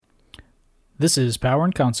This is Power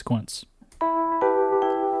and Consequence.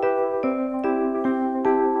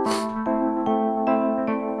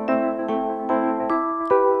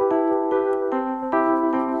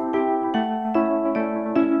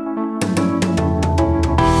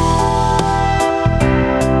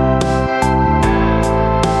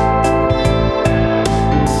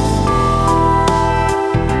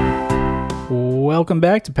 Welcome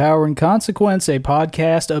back to Power and Consequence, a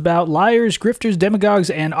podcast about liars, grifters, demagogues,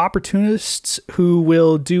 and opportunists who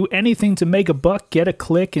will do anything to make a buck, get a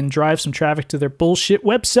click, and drive some traffic to their bullshit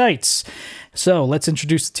websites. So let's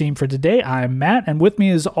introduce the team for today. I'm Matt, and with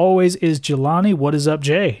me as always is Jelani. What is up,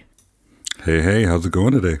 Jay? Hey, how's it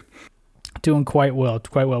going today? Doing quite well.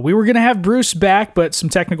 We were going to have Bruce back, but some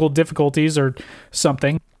technical difficulties or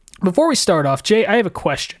something. Before we start off, Jay, I have a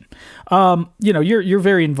question. You're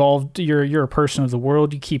very involved. You're a person of the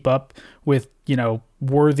world. You keep up with,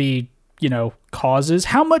 worthy, causes.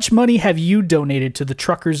 How much money have you donated to the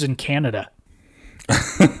truckers in Canada?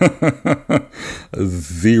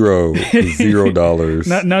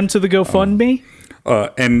 $0. None to the GoFundMe?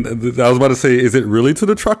 And I was about to say, is it really to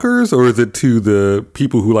the truckers or is it to the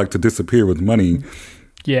people who like to disappear with money?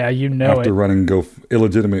 Yeah, after running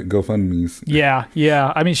illegitimate GoFundMes.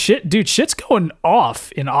 Yeah. I mean, shit's going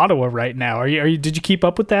off in Ottawa right now. Did you keep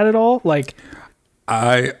up with that at all?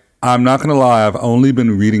 I'm not gonna lie. I've only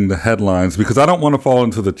been reading the headlines because I don't want to fall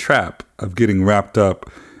into the trap of getting wrapped up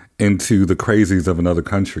into the crazies of another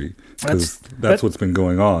country, because that's what's been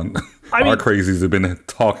going on. Our crazies have been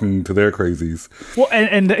talking to their crazies. Well,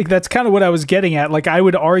 and that's kind of what I was getting at. I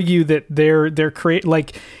would argue that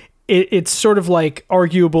it's sort of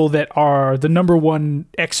arguable that the number one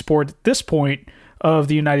export at this point of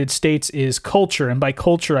the United States is culture. And by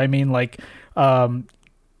culture, I mean the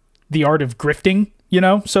art of grifting,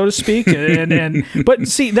 so to speak. But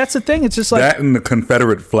see, that's the thing. It's just that and the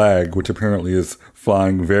Confederate flag, which apparently is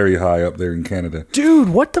flying very high up there in Canada. Dude,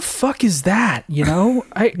 what the fuck is that?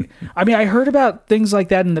 I heard about things like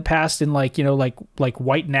that in the past in like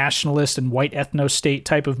white nationalist and white ethno state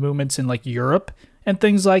type of movements in Europe and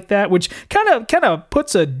things like that, which kind of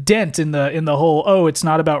puts a dent in the whole, it's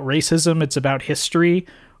not about racism, it's about history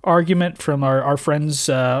argument from our friends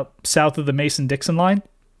south of the Mason-Dixon line.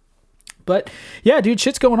 But yeah, dude,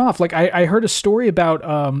 shit's going off. I heard a story about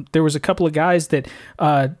there was a couple of guys that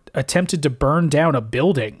attempted to burn down a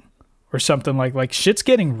building or something like shit's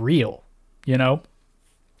getting real,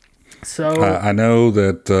 So I know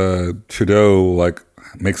that Trudeau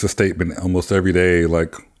makes a statement almost every day,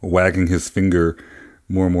 wagging his finger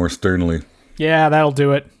more and more sternly. Yeah, that'll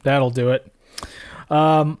do it.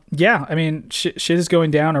 Yeah, I mean, shit is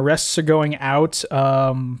going down. Arrests are going out.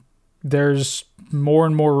 There's more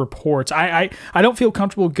and more reports. I don't feel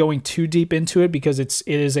comfortable going too deep into it because it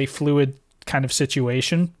is a fluid kind of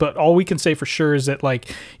situation, but all we can say for sure is that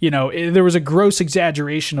there was a gross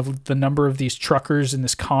exaggeration of the number of these truckers in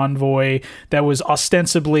this convoy that was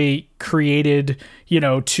ostensibly created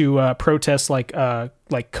to protest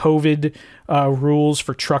COVID rules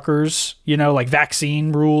for truckers,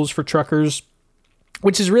 vaccine rules for truckers,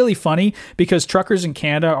 which is really funny because truckers in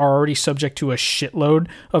Canada are already subject to a shitload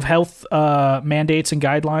of health mandates and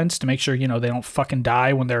guidelines to make sure, they don't fucking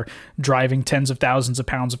die when they're driving tens of thousands of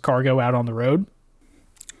pounds of cargo out on the road.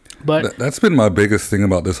 But that's been my biggest thing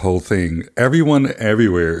about this whole thing. Everyone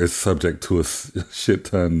everywhere is subject to a shit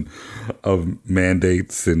ton of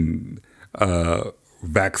mandates and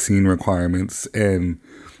vaccine requirements, and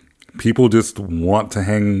people just want to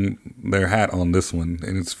hang their hat on this one,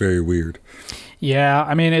 and it's very weird.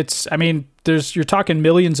 Yeah, you're talking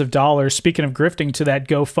millions of dollars. Speaking of grifting, to that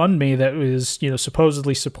GoFundMe that was,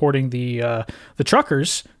 supposedly supporting the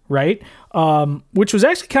truckers, right? Which was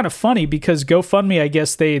actually kind of funny because GoFundMe, I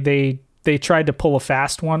guess they tried to pull a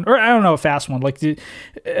fast one, or I don't know, a fast one.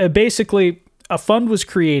 Basically, a fund was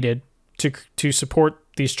created to support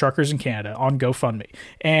these truckers in Canada on GoFundMe,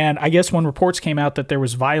 and I guess when reports came out that there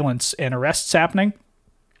was violence and arrests happening,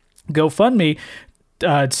 GoFundMe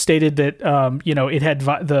stated that it had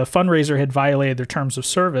the fundraiser had violated their terms of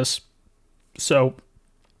service. So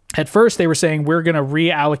at first they were saying we're going to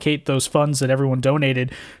reallocate those funds that everyone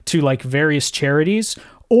donated to various charities,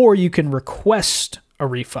 or you can request a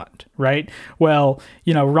refund, right? Well,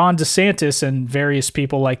 Ron DeSantis and various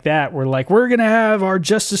people like that were like, we're going to have our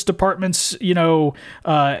Justice Department's, investigate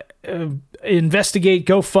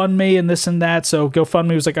GoFundMe and this and that. So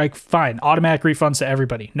GoFundMe was like, fine, automatic refunds to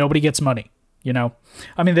everybody. Nobody gets money.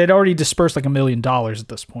 They'd already dispersed $1 million at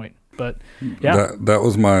this point, but yeah. That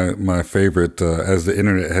was my favorite, as the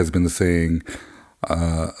internet has been saying,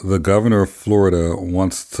 the governor of Florida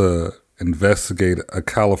wants to investigate a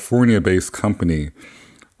California-based company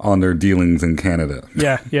on their dealings in Canada.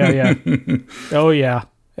 Yeah. Oh yeah.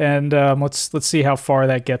 And let's see how far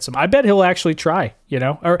that gets him. I bet he'll actually try,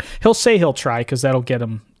 or he'll say he'll try because that'll get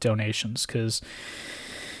him donations. Because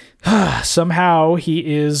somehow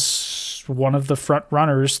he is one of the front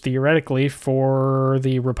runners theoretically for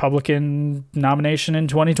the Republican nomination in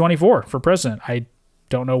 2024 for president. I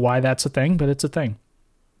don't know why that's a thing, but it's a thing.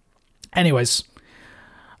 Anyways,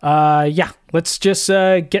 let's just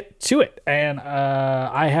get to it. And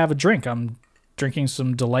I have a drink. I'm drinking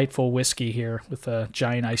some delightful whiskey here with a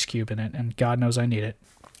giant ice cube in it, and God knows I need it.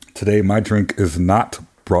 Today, my drink is not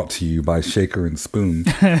brought to you by Shaker and Spoon.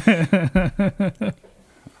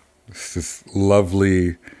 It's this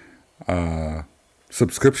lovely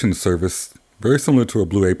subscription service, very similar to a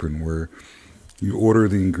Blue Apron, where you order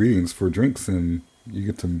the ingredients for drinks and you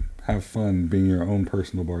get to have fun being your own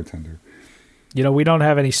personal bartender. We don't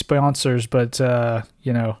have any sponsors, but, what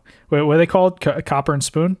are they called? Copper and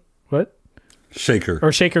Spoon? What? Shaker.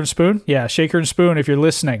 Or Shaker and Spoon? Yeah, Shaker and Spoon, if you're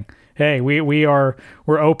listening. Hey, we're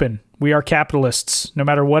open. We are capitalists, no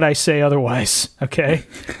matter what I say otherwise. Okay?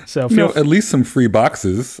 So at least some free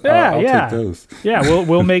boxes. I'll take those. Yeah,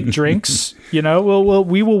 we'll make drinks, we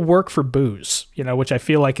will work for booze, which I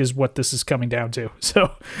feel like is what this is coming down to.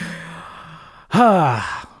 So now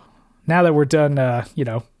that we're done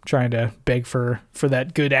trying to beg for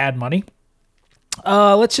that good ad money,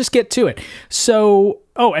 let's just get to it. So,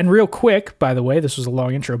 and real quick, by the way, this was a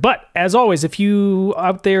long intro, but as always, if you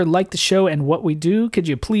out there like the show and what we do, could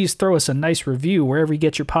you please throw us a nice review wherever you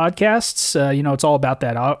get your podcasts? It's all about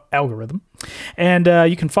that algorithm. And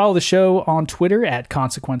you can follow the show on Twitter at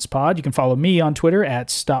ConsequencePod. You can follow me on Twitter at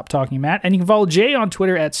StopTalkingMatt, and you can follow Jay on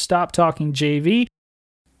Twitter at StopTalkingJV.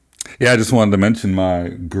 Yeah, I just wanted to mention my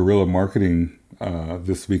guerrilla marketing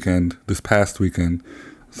this past weekend.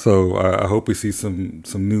 So I hope we see some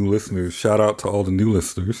new listeners. Shout out to all the new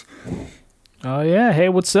listeners. Oh yeah, hey,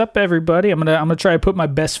 what's up, everybody? I'm gonna try to put my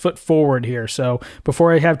best foot forward here. So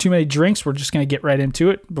before I have too many drinks, we're just gonna get right into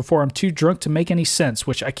it. Before I'm too drunk to make any sense,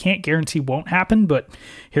 which I can't guarantee won't happen, but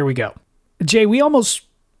here we go. Jay, we almost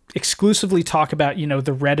exclusively talk about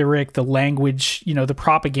the rhetoric, the language, the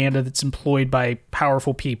propaganda that's employed by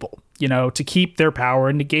powerful people, to keep their power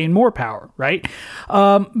and to gain more power, right?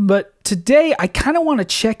 But today, I kind of want to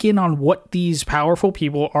check in on what these powerful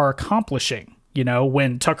people are accomplishing,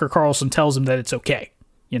 when Tucker Carlson tells them that it's okay.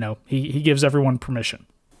 He gives everyone permission.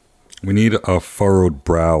 We need a furrowed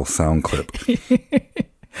brow sound clip.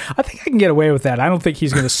 I think I can get away with that. I don't think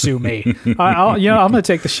he's going to sue me. I'm going to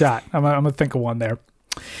take the shot. I'm going to think of one there.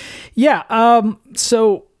 Yeah.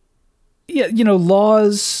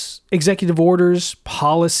 Laws, executive orders,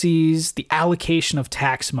 policies, the allocation of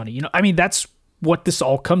tax money. That's what this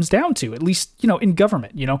all comes down to, at least, in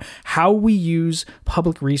government, how we use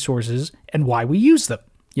public resources and why we use them,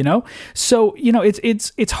 So,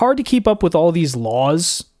 it's hard to keep up with all these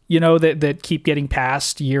laws, that keep getting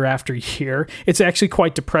passed year after year. It's actually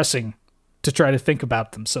quite depressing to try to think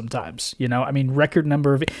about them sometimes, record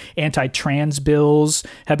number of anti-trans bills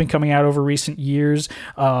have been coming out over recent years.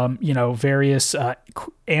 Various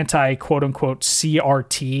anti-quote-unquote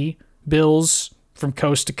CRT bills from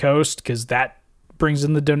coast to coast, because that brings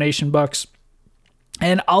in the donation bucks.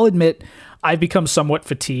 And I'll admit, I've become somewhat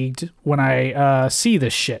fatigued when I see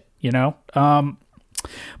this shit,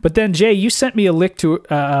 But then, Jay, you sent me a link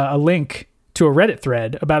to a Reddit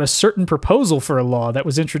thread about a certain proposal for a law that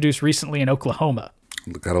was introduced recently in Oklahoma.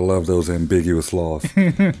 Gotta love those ambiguous laws.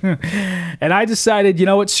 And I decided,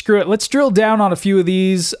 screw it. Let's drill down on a few of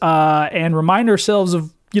these and remind ourselves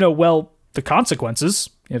of, the consequences,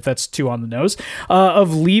 if that's too on the nose,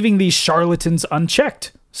 of leaving these charlatans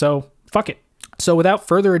unchecked. So, fuck it. So without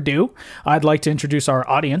further ado, I'd like to introduce our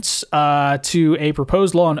audience to a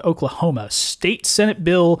proposed law in Oklahoma, State Senate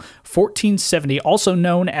Bill 1470, also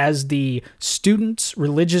known as the Students'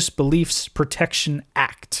 Religious Beliefs Protection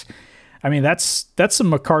Act. That's some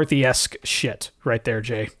McCarthy-esque shit right there,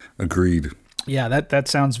 Jay. Agreed. Yeah, that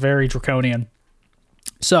sounds very draconian.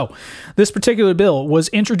 So, this particular bill was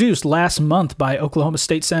introduced last month by Oklahoma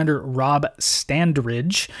State Senator Rob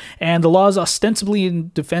Standridge, and the law is ostensibly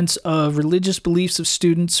in defense of religious beliefs of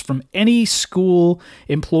students from any school,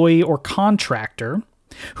 employee, or contractor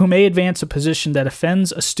who may advance a position that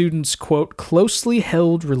offends a student's, quote, closely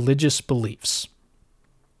held religious beliefs.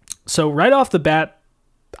 So, right off the bat,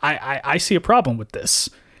 I see a problem with this.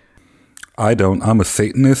 I don't. I'm a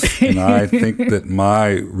Satanist, and I think that my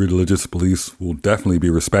religious beliefs will definitely be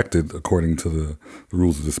respected according to the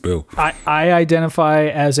rules of this bill. I identify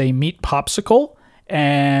as a meat popsicle,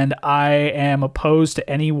 and I am opposed to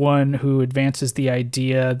anyone who advances the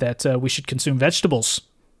idea that we should consume vegetables.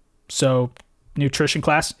 So nutrition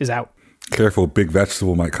class is out. Careful, big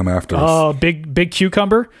vegetable might come after us. Oh, big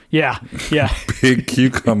cucumber? Yeah. Big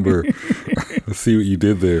cucumber. Let's see what you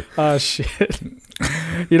did there. Oh, shit.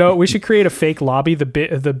 You know, we should create a fake lobby, the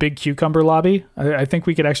big cucumber lobby. I think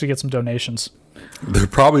we could actually get some donations. There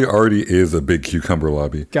probably already is a big cucumber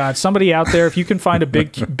lobby. God, somebody out there, if you can find a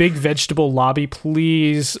big vegetable lobby,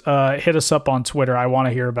 please hit us up on Twitter. I want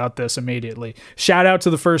to hear about this immediately. Shout out to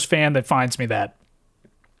the first fan that finds me that.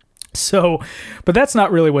 So, but that's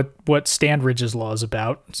not really what Standridge's law is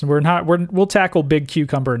about. So we'll tackle Big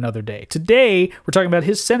Cucumber another day. Today, we're talking about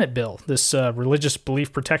his Senate bill, this Religious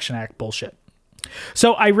Belief Protection Act bullshit.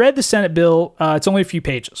 So I read the Senate bill. It's only a few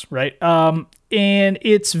pages, right? And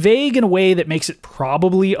it's vague in a way that makes it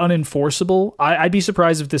probably unenforceable. I'd be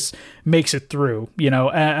surprised if this makes it through,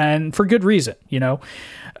 and for good reason,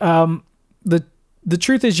 The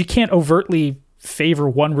truth is you can't overtly favor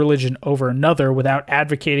one religion over another without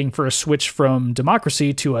advocating for a switch from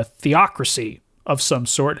democracy to a theocracy of some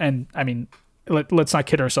sort. And I mean, let's not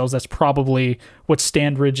kid ourselves. That's probably what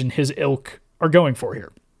Standridge and his ilk are going for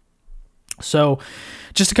here. So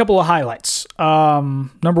just a couple of highlights.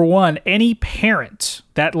 Number one, any parent,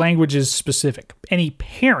 that language is specific. Any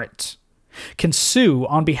parent can sue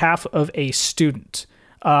on behalf of a student.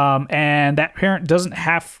 And that parent doesn't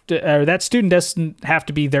have to, or that student doesn't have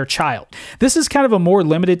to be their child. This is kind of a more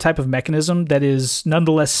limited type of mechanism that is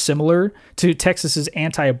nonetheless similar to Texas's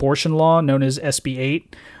anti-abortion law known as SB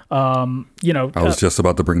 8. I was just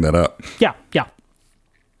about to bring that up. Yeah.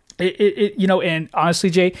 And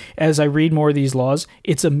honestly, Jay, as I read more of these laws,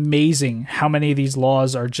 it's amazing how many of these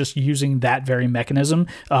laws are just using that very mechanism,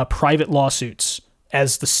 private lawsuits,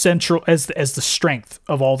 as the central, as the strength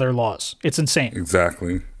of all their laws. It's insane.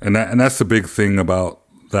 Exactly, and that's the big thing about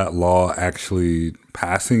that law actually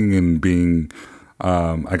passing and being,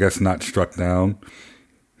 I guess, not struck down.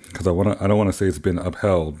 Because I don't want to say it's been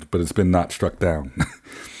upheld, but it's been not struck down,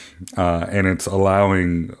 and it's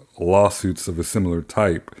allowing lawsuits of a similar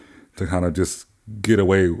type to kind of just get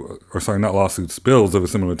away, or sorry, not lawsuits, bills of a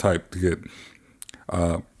similar type to get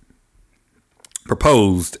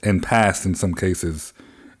proposed and passed in some cases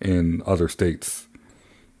in other states.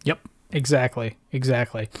 Yep, exactly.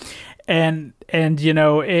 And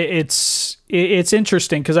it's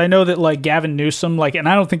interesting because I know that like Gavin Newsom, and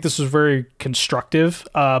I don't think this was very constructive,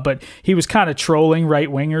 but he was kind of trolling right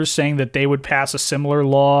wingers saying that they would pass a similar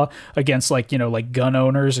law against like gun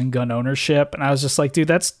owners and gun ownership. And I was just like, dude,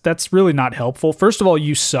 that's really not helpful. First of all,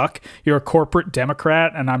 you suck. You're a corporate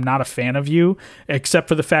Democrat and I'm not a fan of you, except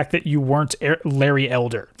for the fact that you weren't Larry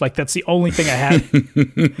Elder. Like that's the only thing I had.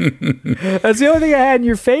 That's the only thing I had in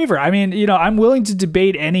your favor. I mean, I'm willing to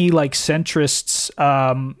debate any like centrists,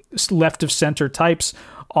 left of center types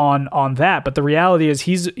on that, but the reality is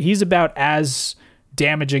he's about as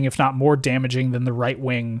damaging, if not more damaging, than the right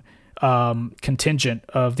wing contingent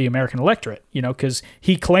of the American electorate. Because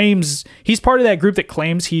he claims he's part of that group that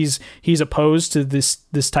claims he's opposed to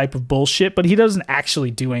this type of bullshit, but he doesn't actually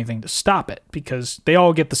do anything to stop it because they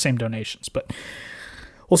all get the same donations. But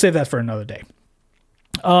we'll save that for another day.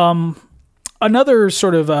 Another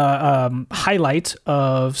sort of highlight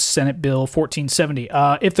of Senate Bill 1470,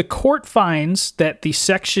 if the court finds that the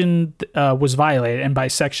section was violated, and by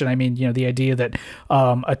section I mean the idea that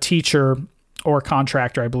a teacher or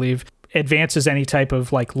contractor, I believe, advances any type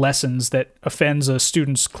of like lessons that offends a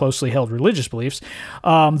student's closely held religious beliefs,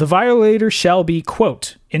 the violator shall be,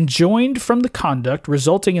 quote, enjoined from the conduct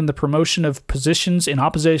resulting in the promotion of positions in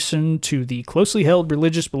opposition to the closely held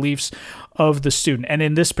religious beliefs of the student. And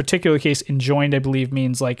in this particular case, enjoined, I believe,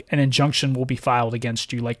 means like an injunction will be filed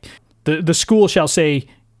against you. Like the school shall say,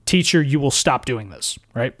 teacher, you will stop doing this,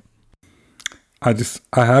 right? I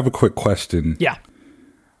have a quick question. Yeah.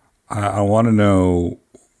 I want to know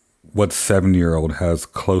what 7-year-old has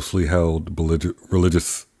closely held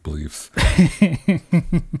religious beliefs.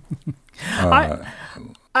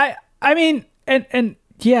 I mean, and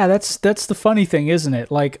yeah, that's the funny thing, isn't it?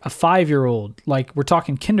 Like a 5-year-old, like we're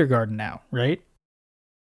talking kindergarten now, right?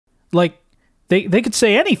 Like they could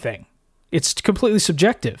say anything. It's completely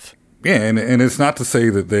subjective. Yeah, and it's not to say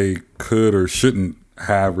that they could or shouldn't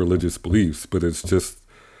have religious beliefs, but it's just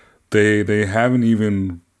they haven't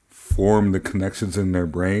even formed the connections in their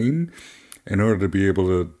brain in order to be able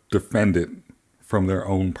to defend it from their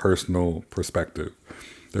own personal perspective.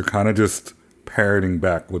 They're kind of just parroting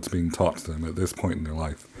back what's being taught to them at this point in their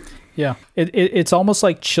life. Yeah, it's almost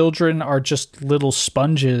like children are just little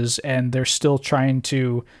sponges and they're still trying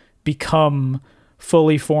to become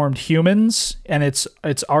fully formed humans, and it's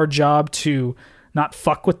our job to not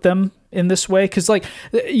fuck with them in this way, because like,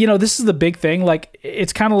 this is the big thing. Like,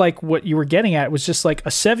 it's kind of like what you were getting at was just like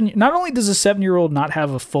not only does a 7-year-old not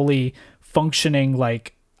have a fully functioning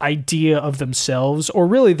like idea of themselves or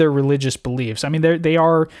really their religious beliefs. I mean, they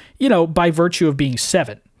are, by virtue of being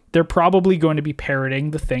 7, they're probably going to be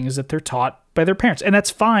parroting the things that they're taught by their parents, and that's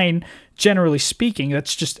fine, generally speaking.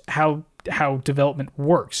 That's just how development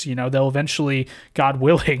works. They'll eventually, God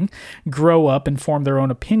willing, grow up and form their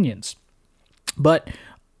own opinions. But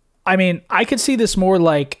I mean, I could see this more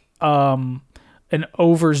like an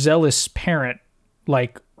overzealous parent,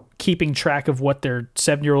 like keeping track of what their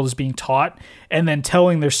 7-year-old is being taught and then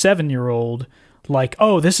telling their 7-year-old like,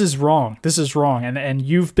 oh, this is wrong, and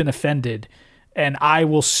you've been offended and I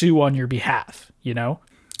will sue on your behalf,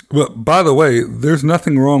 But by the way, there's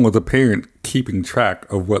nothing wrong with a parent keeping track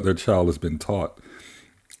of what their child has been taught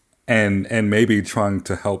and maybe trying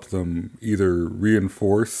to help them either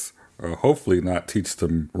reinforce or hopefully not teach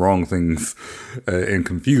them wrong things and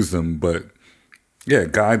confuse them, but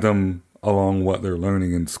guide them along what they're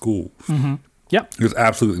learning in school. Mm-hmm. Yep. There's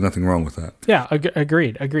absolutely nothing wrong with that. Yeah,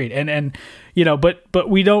 agreed. And but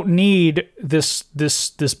we don't need this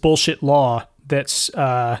bullshit law that's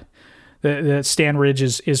that Stan Ridge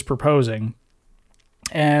is proposing.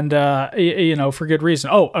 And for good reason.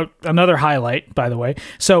 Oh, another highlight, by the way.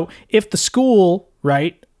 So if the school,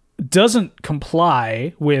 right, doesn't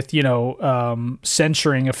comply with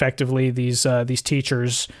censuring effectively these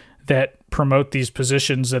teachers that promote these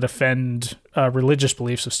positions that offend religious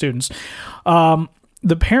beliefs of students,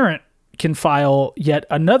 the parent can file yet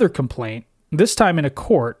another complaint, this time in a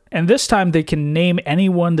court, and this time they can name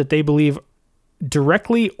anyone that they believe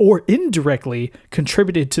directly or indirectly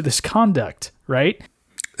contributed to this conduct, right?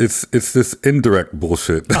 It's this indirect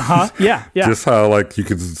bullshit. Yeah. Just how like you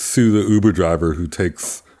could sue the Uber driver who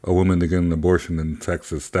takes a woman to get an abortion in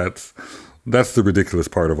Texas. That's the ridiculous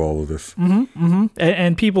part of all of this. Mm-hmm, mm-hmm.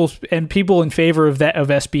 And people in favor of that, of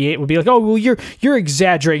SB 8 would be like, oh, well, you're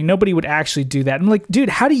exaggerating. Nobody would actually do that. I'm like, dude,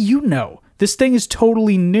 how do you know? This thing is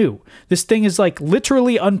totally new. This thing is like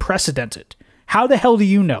literally unprecedented. How the hell do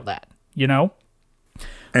you know that?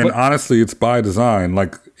 And honestly, it's by design.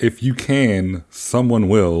 Like, if you can, someone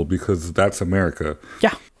will, because that's America.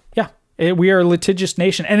 Yeah. We are a litigious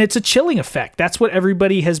nation, and it's a chilling effect. That's what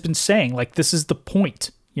everybody has been saying. Like, this is the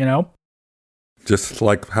point, Just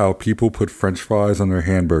like how people put French fries on their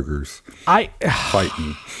hamburgers. Fight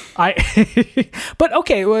me. But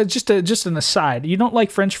okay, well, just an aside. You don't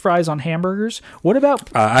like French fries on hamburgers? What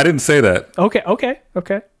about? I didn't say that. Okay.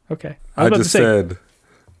 I just said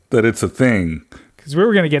that it's a thing. Because we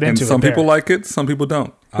were going to get into it. And some people like it, some people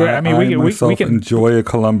don't. I mean, we can enjoy a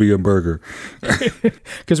Columbia burger.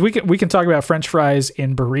 Because we can talk about French fries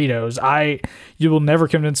in burritos. You will never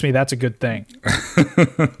convince me that's a good thing.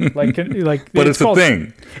 But it's a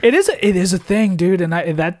thing. It is a thing, dude, and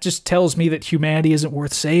that just tells me that humanity isn't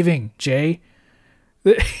worth saving, Jay.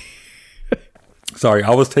 Sorry,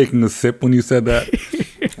 I was taking a sip when you said that,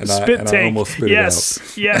 and I almost spit it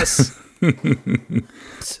out. Yes.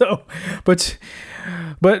 So,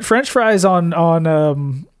 but French fries on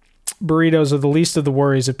burritos are the least of the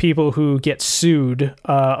worries of people who get sued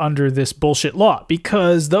under this bullshit law,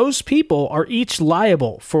 because those people are each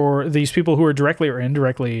liable for these people who are directly or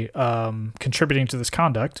indirectly contributing to this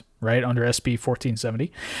conduct, right, under SB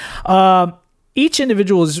 1470. Each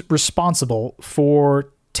individual is responsible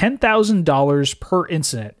for $10,000 per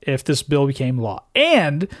incident if this bill became law.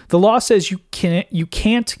 And the law says you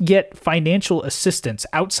can't get financial assistance,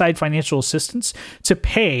 outside financial assistance, to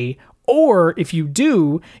pay, or if you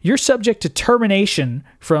do, you're subject to termination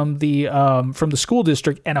from the school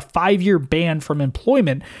district and a 5-year ban from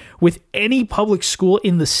employment with any public school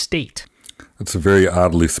in the state. That's very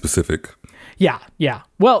oddly specific. Yeah.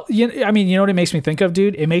 Well, you know what it makes me think of,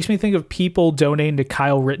 dude? It makes me think of people donating to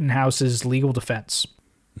Kyle Rittenhouse's legal defense.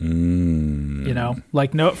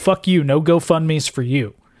 Like, no, fuck you, no GoFundMe's for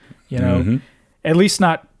you, at least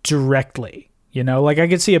not directly, like I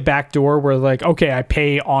could see a back door where like, okay, I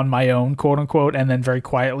pay on my own, quote unquote, and then very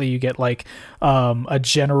quietly you get like a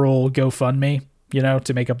general GoFundMe,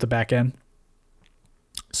 to make up the back end.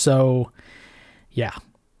 So yeah,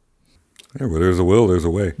 where there's a will, there's a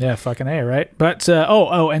way. Yeah, fucking A, right? But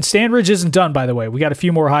and Stan Ridge isn't done, by the way. We got a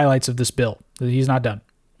few more highlights of this bill. He's not done.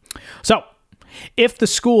 So if the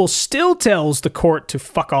school still tells the court to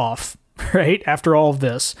fuck off, right, after all of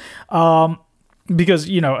this, because,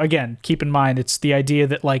 again, keep in mind, it's the idea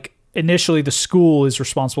that, like, initially the school is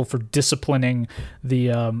responsible for disciplining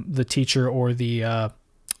the teacher or the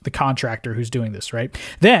contractor who's doing this, right?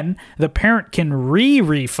 Then the parent can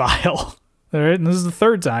refile, right, and this is the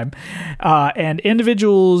third time, and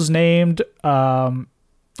individuals named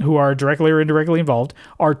who are directly or indirectly involved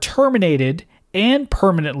are terminated and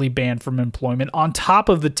permanently banned from employment on top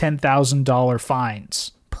of the $10,000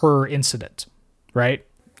 fines per incident, right?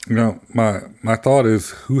 You know, my thought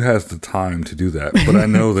is, who has the time to do that? But I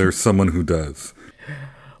know there's someone who does.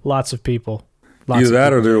 Lots of people. Either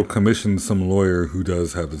that or they'll commission some lawyer who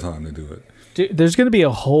does have the time to do it. Dude, there's going to be a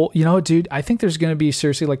whole, dude, I think there's going to be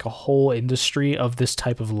seriously like a whole industry of this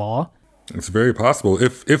type of law. It's very possible.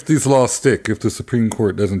 If these laws stick, if the Supreme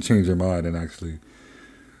Court doesn't change their mind and actually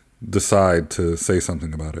decide to say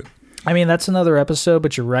something about it. I mean, that's another episode,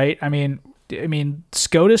 but you're right. I mean,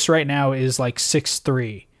 SCOTUS right now is like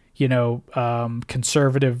 6-3,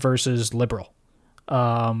 conservative versus liberal.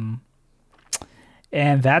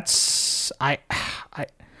 And that's, I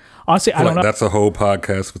honestly, I don't know. That's a whole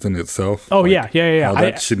podcast within itself. Oh, yeah.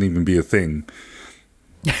 That shouldn't even be a thing.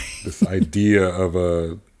 This idea of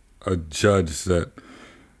a judge that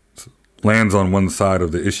lands on one side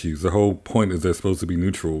of the issues. The whole point is they're supposed to be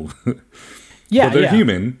neutral. Yeah, but they're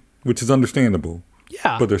human, which is understandable.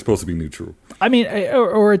 Yeah, but they're supposed to be neutral. I mean,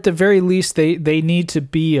 or at the very least, they need to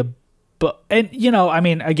be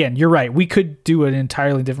again, you're right. We could do an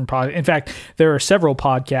entirely different product. In fact, there are several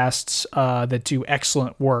podcasts that do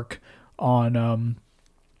excellent work on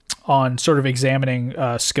sort of examining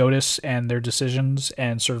SCOTUS and their decisions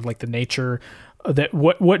and sort of like the nature that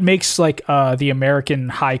what makes like the American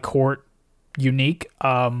High Court unique.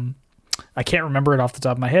 I can't remember it off the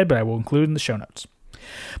top of my head, but I will include it in the show notes.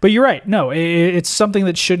 But you're right. No, it's something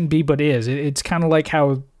that shouldn't be, but is. It's kind of like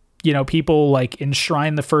how, people like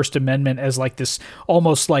enshrine the First Amendment as like this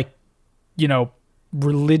almost like,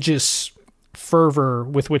 religious fervor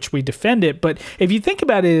with which we defend it. But if you think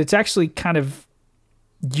about it, it's actually kind of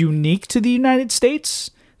unique to the United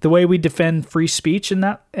States, the way we defend free speech and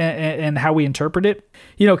that and how we interpret it.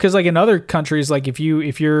 Because like in other countries, like if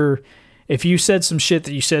you said some shit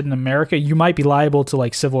that you said in America, you might be liable to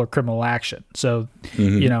like civil or criminal action. So,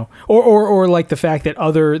 or like the fact that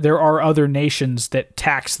there are other nations that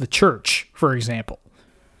tax the church, for example,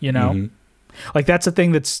 like that's a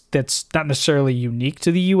thing that's not necessarily unique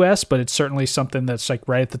to the US, but it's certainly something that's like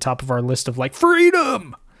right at the top of our list of like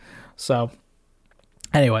freedom. So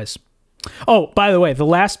anyways. Oh, by the way, the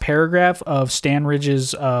last paragraph of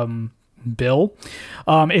Stanridge's bill,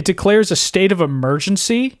 it declares a state of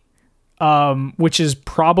emergency, which is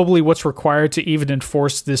probably what's required to even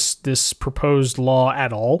enforce this proposed law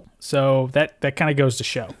at all. So that kind of goes to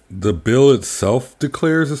show. The bill itself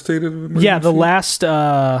declares a state of emergency? Yeah, the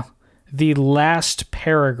last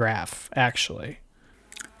paragraph, actually.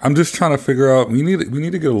 I'm just trying to figure out, we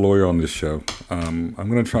need to get a lawyer on this show. I'm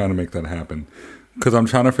going to try to make that happen. Because I'm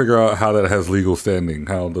trying to figure out how that has legal standing,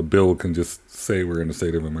 how the bill can just say we're in a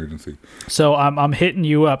state of emergency. So I'm hitting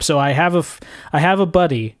you up. So I have a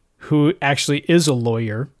buddy who actually is a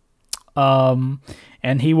lawyer, and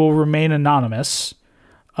he will remain anonymous.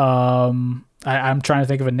 I'm trying to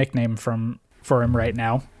think of a nickname for him right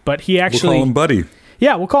now, but he actually we'll call him Buddy.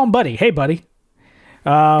 Yeah, we'll call him Buddy. Hey, Buddy.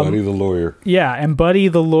 Buddy the lawyer. Yeah, and Buddy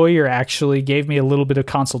the lawyer actually gave me a little bit of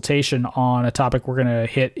consultation on a topic we're gonna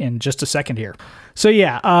hit in just a second here. So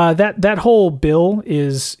yeah, that whole bill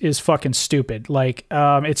is fucking stupid. Like,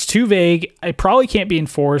 it's too vague. It probably can't be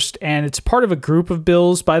enforced, and it's part of a group of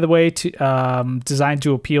bills, by the way, designed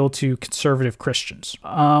to appeal to conservative Christians.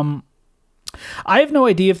 I have no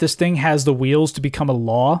idea if this thing has the wheels to become a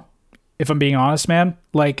law. If I'm being honest, man,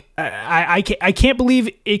 like I can't believe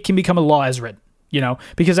it can become a law as written.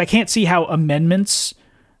 Because I can't see how amendments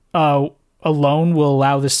alone will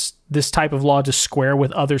allow this type of law to square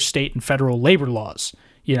with other state and federal labor laws.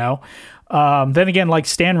 Then again, like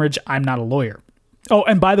Stanridge, I'm not a lawyer. Oh,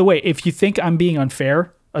 and by the way, if you think I'm being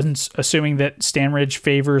unfair, assuming that Stanridge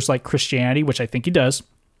favors like Christianity, which I think he does,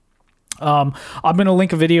 I'm going to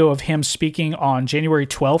link a video of him speaking on January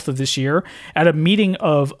 12th of this year at a meeting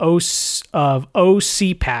of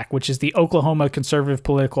OCPAC, which is the Oklahoma Conservative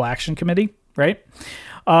Political Action Committee. Right?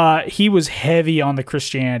 He was heavy on the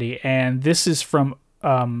Christianity, and this is from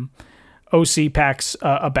OCPAC's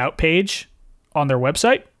about page on their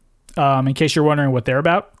website. In case you're wondering what they're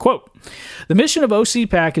about, quote, "The mission of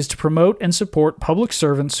OCPAC is to promote and support public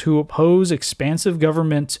servants who oppose expansive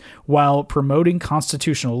government while promoting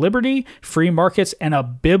constitutional liberty, free markets, and a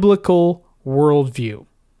biblical worldview."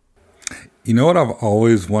 You know what I've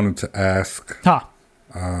always wanted to ask a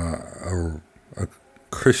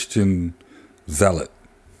Christian zealot,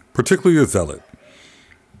 particularly a zealot.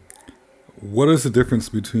 What is the difference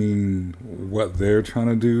between what they're trying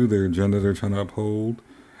to do, their agenda they're trying to uphold,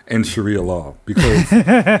 and Sharia law? Because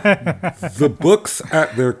the books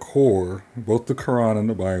at their core, both the Quran and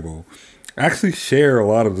the Bible, actually share a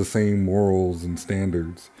lot of the same morals and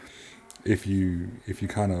standards if you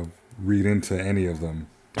kind of read into any of them.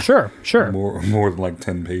 Sure. More than like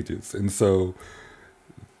 10 pages. And so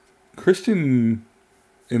Christian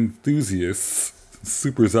enthusiasts,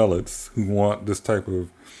 super zealots who want this type of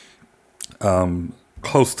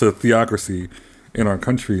close to theocracy in our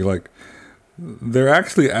country, like, they're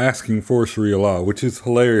actually asking for Sharia law, which is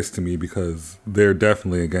hilarious to me because they're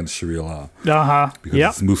definitely against Sharia law. Because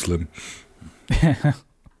it's Muslim.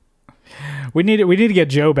 We need to get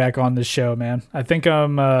Joe back on this show, man. I think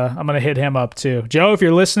I'm gonna hit him up too. Joe, if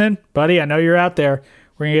you're listening, buddy, I know you're out there.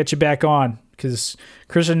 We're gonna get you back on because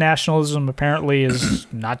Christian nationalism apparently is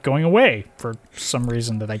not going away for some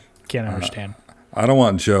reason that I can't understand. I don't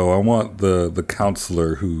want Joe. I want the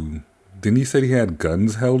counselor who didn't he say he had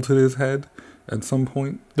guns held to his head at some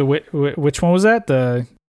point? The which one was that? The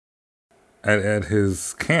at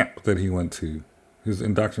his camp that he went to, his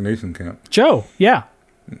indoctrination camp. Joe, yeah.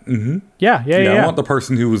 Mm-hmm. Yeah. I want the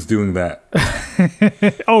person who was doing that.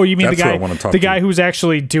 Oh, you mean That's the guy who's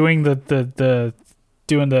actually doing the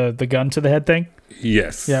gun to the head thing?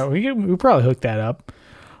 Yes. Yeah, we probably hook that up.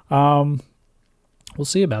 We'll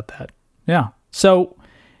see about that. Yeah. So,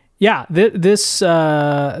 yeah, this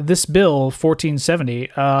bill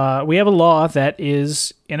 1470, we have a law that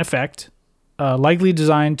is in effect likely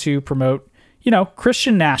designed to promote,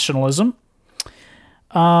 Christian nationalism.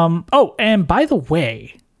 Oh, and by the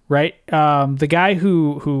way, right, the guy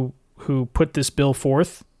who put this bill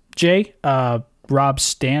forth, Jay, Rob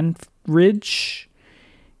Standridge,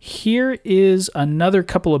 here is another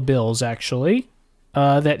couple of bills actually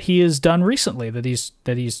that he has done recently that he's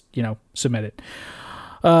submitted.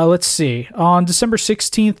 Let's see. On December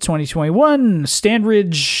 16th, 2021,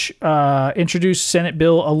 Standridge introduced Senate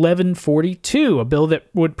Bill 1142, a bill that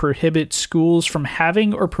would prohibit schools from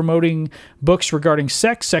having or promoting books regarding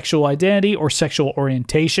sex, sexual identity, or sexual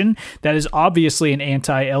orientation. That is obviously an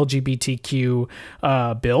anti-LGBTQ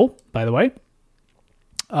bill, by the way.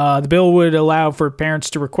 The bill would allow for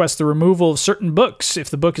parents to request the removal of certain books.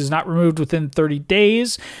 If the book is not removed within 30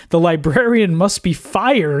 days, the librarian must be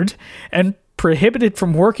fired and prohibited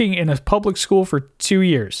from working in a public school for 2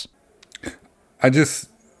 years. The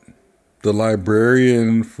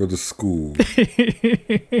librarian for the school.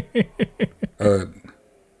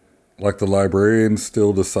 Like the librarian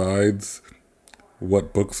still decides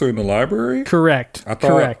what books are in the library? Correct. I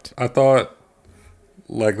thought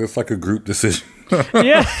like that's like a group decision.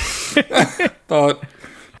 Yeah. Thought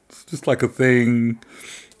it's just like a thing.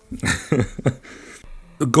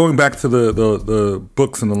 Going back to the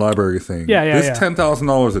books in the library thing. This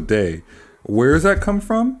 $10,000 a day. Where does that come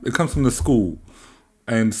from? It comes from the school.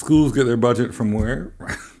 And schools get their budget from where?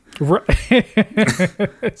 Right.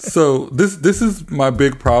 So this is my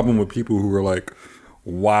big problem with people who are like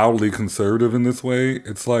wildly conservative in this way.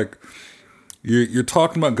 It's like you're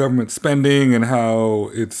talking about government spending and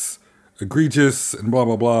how it's egregious and blah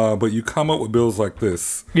blah blah, but you come up with bills like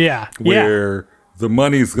this, where the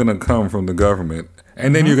money's going to come from the government,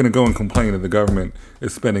 and then you're going to go and complain that the government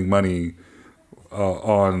is spending money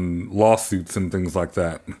on lawsuits and things like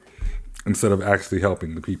that instead of actually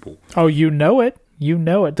helping the people. Oh, you know it.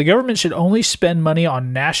 The government should only spend money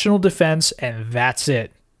on national defense, and that's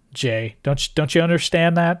it. Jay, don't you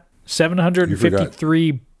understand that?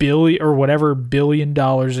 $753 billion or whatever $billion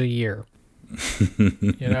a year.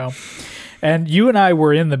 And you and I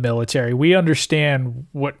were in the military. We understand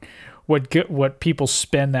what people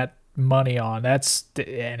spend that money on.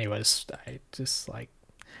 Anyways, I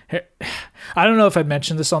don't know if I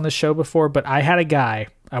mentioned this on this show before, but I had a guy,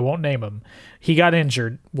 I won't name him. He got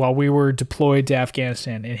injured while we were deployed to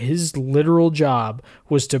Afghanistan, and his literal job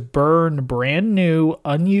was to burn brand new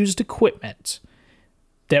unused equipment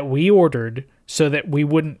that we ordered so that we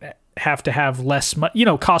wouldn't have to have less money,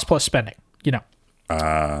 cost plus spending, yeah.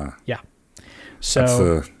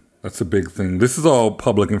 So that's a big thing. This is all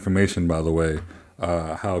public information, by the way,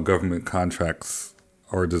 how government contracts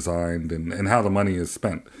are designed and how the money is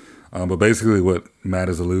spent. But basically what Matt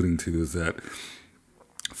is alluding to is that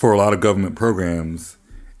for a lot of government programs,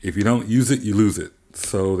 if you don't use it, you lose it.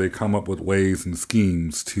 So they come up with ways and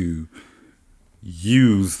schemes to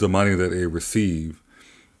use the money that they receive.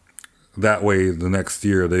 That way, the next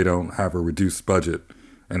year, they don't have a reduced budget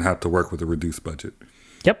and have to work with a reduced budget.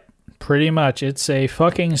 Yep, pretty much. It's a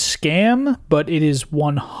fucking scam, but it is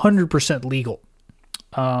 100% legal.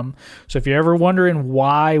 So if you're ever wondering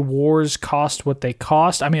why wars cost what they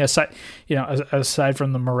cost, I mean, aside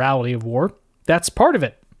from the morality of war, that's part of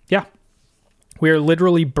it. Yeah. We are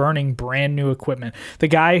literally burning brand new equipment. The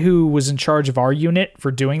guy who was in charge of our unit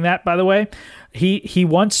for doing that, by the way, he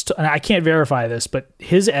wants to, and I can't verify this, but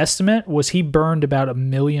his estimate was he burned about $1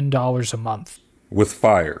 million a month. With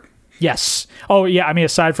fire. Yes. Oh, yeah. I mean,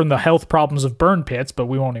 aside from the health problems of burn pits, but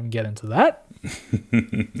we won't even get into that.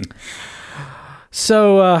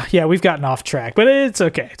 So, yeah, we've gotten off track, but it's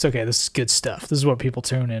okay. It's okay. This is good stuff. This is what people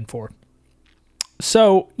tune in for.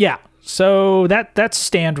 So, yeah. So that's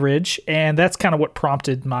Stand Ridge, and that's kind of what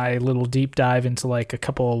prompted my little deep dive into like a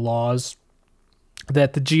couple of laws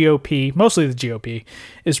that the GOP, mostly the GOP,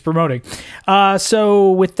 is promoting.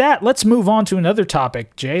 So with that, let's move on to another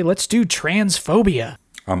topic, Jay. Let's do transphobia.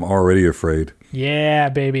 I'm already afraid. Yeah,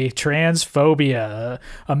 baby. Transphobia,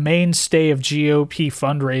 a mainstay of GOP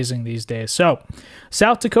fundraising these days. So,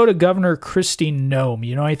 South Dakota Governor Kristi Noem.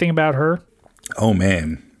 You know anything about her? Oh,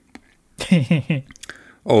 man.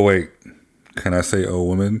 Oh, wait. Can I say oh,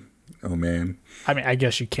 woman? Oh, man. I mean, I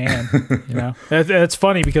guess you can. You know, that's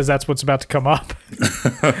funny because that's what's about to come up.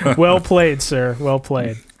 Well played, sir. Well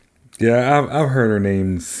played. Yeah, I've heard her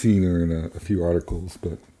name, seen her in a few articles,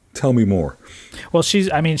 but tell me more. Well, she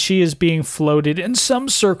is being floated in some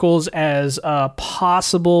circles as a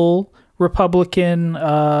possible Republican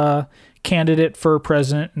candidate for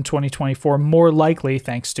president in 2024, more likely,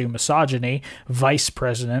 thanks to misogyny, vice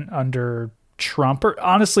president under Trump, or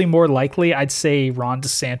honestly, more likely, I'd say Ron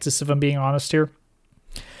DeSantis, if I'm being honest here,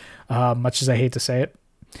 much as I hate to say it.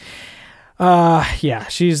 Yeah,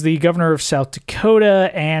 she's the governor of South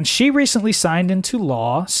Dakota, and she recently signed into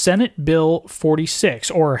law Senate Bill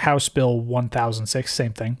 46, or House Bill 1006,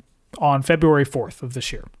 same thing, on February 4th of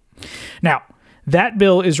this year. Now, that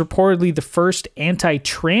bill is reportedly the first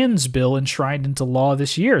anti-trans bill enshrined into law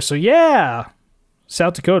this year. So yeah,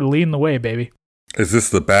 South Dakota leading the way, baby. Is this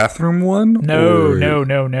the bathroom one? No.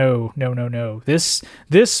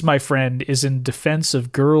 This, my friend, is in defense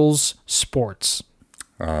of girls' sports.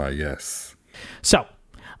 Ah, yes. So,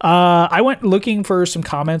 I went looking for some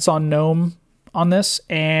comments on Noem on this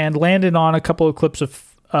and landed on a couple of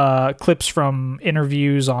clips from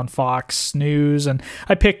interviews on Fox News, and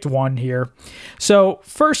I picked one here. So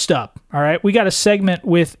first up, all right, we got a segment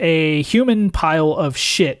with a human pile of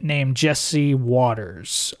shit named Jesse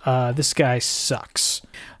Waters. This guy sucks.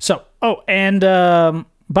 So,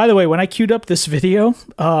 by the way, when I queued up this video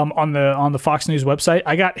on the Fox News website,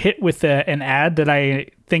 I got hit with an ad that I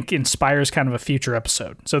think inspires kind of a future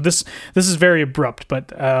episode. So this is very abrupt, but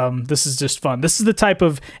this is just fun. This is the type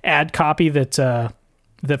of ad copy that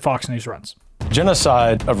Fox News runs.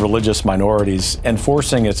 Genocide of religious minorities and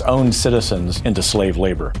forcing its own citizens into slave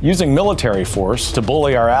labor. Using military force to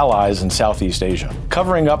bully our allies in Southeast Asia.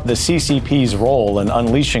 Covering up the CCP's role in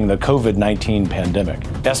unleashing the COVID-19 pandemic.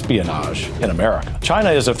 Espionage in America.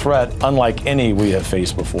 China is a threat unlike any we have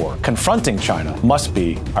faced before. Confronting China must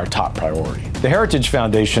be our top priority. The Heritage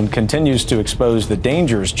Foundation continues to expose the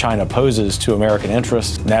dangers China poses to American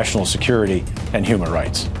interests, national security, and human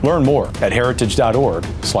rights. Learn more at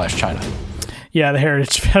heritage.org/China. Yeah, the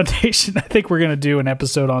Heritage Foundation. I think we're going to do an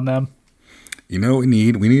episode on them. You know what we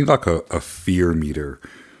need? We need like a fear meter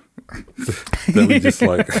that we just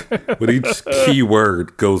like, with each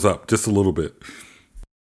keyword goes up just a little bit.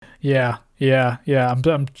 Yeah. I'm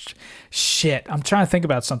trying to think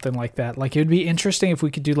about something like that. Like, it would be interesting if we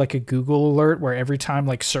could do like a Google alert where every time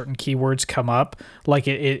like certain keywords come up, like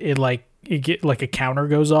it get like a counter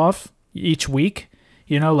goes off each week,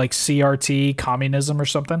 you know, like CRT, communism or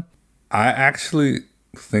something. I actually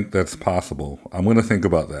think that's possible. I'm going to think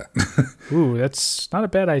about that. Ooh, that's not a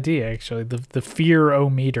bad idea, actually. The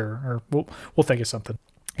fear-o-meter, or we'll think of something.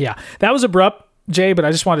 Yeah, that was abrupt, Jay, but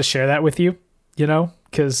I just wanted to share that with you, you know,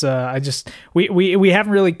 because we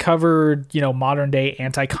haven't really covered, you know, modern day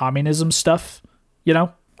anti-communism stuff, you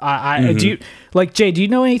know. Do you, like, Jay, do you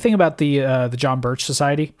know anything about the John Birch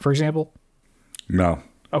Society, for example? No.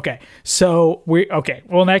 Okay, so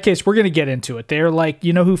well, in that case, we're going to get into it. They're like,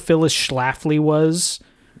 you know who Phyllis Schlafly was?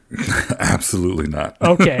 Absolutely not.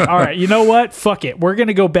 Okay, all right. You know what? Fuck it. We're going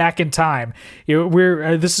to go back in time.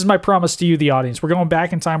 This is my promise to you, the audience. We're going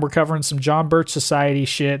back in time. We're covering some John Birch Society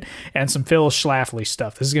shit and some Phyllis Schlafly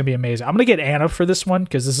stuff. This is going to be amazing. I'm going to get Anna for this one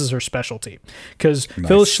because this is her specialty. Because nice.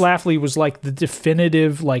 Phyllis Schlafly was like the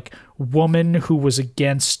definitive like woman who was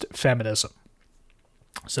against feminism.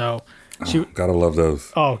 So... gotta love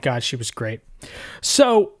those. Oh, God, she was great.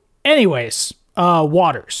 So, anyways,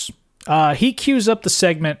 Waters. He cues up the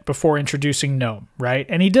segment before introducing Noem, right?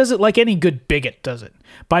 And he does it like any good bigot does it,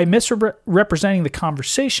 by misrepresenting the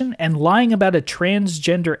conversation and lying about a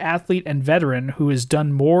transgender athlete and veteran who has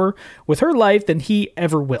done more with her life than he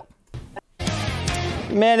ever will.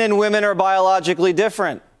 Men and women are biologically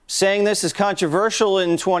different. saying this is controversial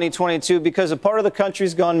in 2022 because a part of the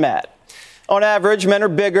country's gone mad. On average, men are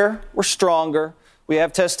bigger, we're stronger, we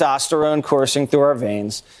have testosterone coursing through our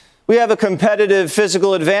veins. We have a competitive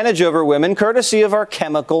physical advantage over women courtesy of our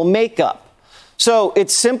chemical makeup. So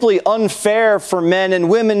it's simply unfair for men and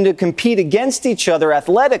women to compete against each other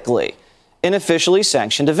athletically in officially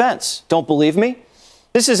sanctioned events. Don't believe me?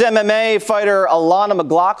 This is MMA fighter Alana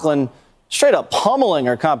McLaughlin straight up pummeling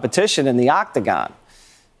her competition in the octagon.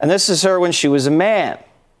 And this is her when she was a man.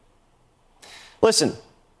 Listen,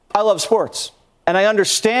 I love sports, and I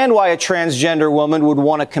understand why a transgender woman would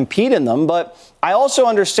want to compete in them, but I also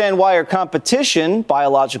understand why her competition,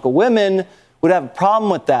 biological women, would have a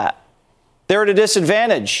problem with that. They're at a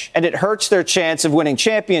disadvantage, and it hurts their chance of winning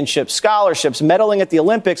championships, scholarships, medaling at the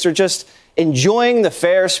Olympics, or just enjoying the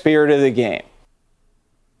fair spirit of the game.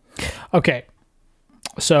 Okay,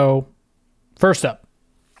 so first up,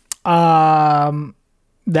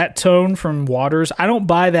 that tone from Waters, I don't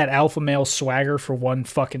buy that alpha male swagger for one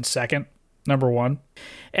fucking second, number one.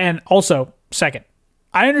 And also, second,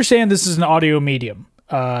 I understand this is an audio medium,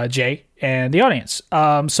 Jay, and the audience.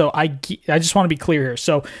 So I just want to be clear here.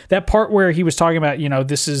 So that part where he was talking about,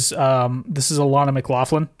 this is Alana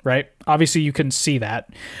McLaughlin, right? Obviously you couldn't see that.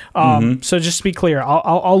 So just to be clear,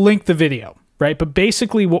 I'll link the video, right? But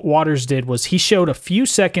basically what Waters did was he showed a few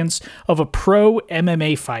seconds of a pro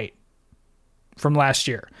MMA fight from last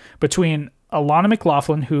year between Alana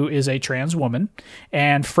McLaughlin, who is a trans woman,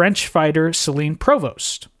 and French fighter Celine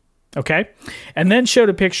Provost. Okay? And then showed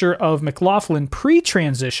a picture of McLaughlin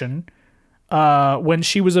pre-transition when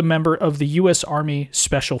she was a member of the U.S. Army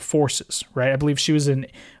Special Forces, right? I believe she was in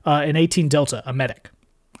 18 Delta, a medic.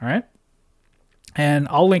 All right? And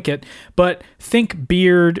I'll link it. But think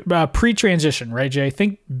beard, pre-transition, right, Jay?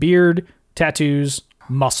 Think beard, tattoos,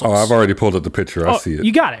 muscles. Oh, I've already pulled up the picture. I see it.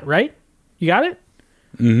 You got it, right? You got it?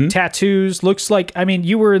 Mm-hmm. Tattoos. Looks like,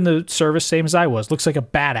 you were in the service, same as I was. Looks like a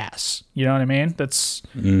badass. You know what I mean? That's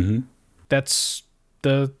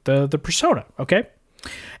the persona, okay?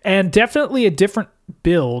 And definitely a different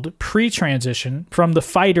build pre-transition from the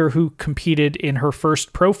fighter who competed in her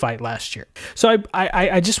first pro fight last year. So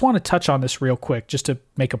I just want to touch on this real quick just to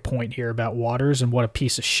make a point here about Waters and what a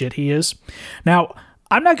piece of shit he is. Now,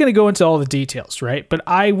 I'm not going to go into all the details, right? But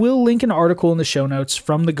I will link an article in the show notes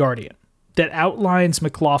from The Guardian that outlines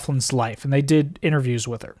McLaughlin's life, and they did interviews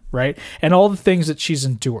with her, right? And all the things that she's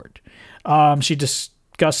endured. She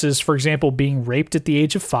discusses, for example, being raped at the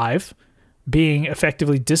age of 5, being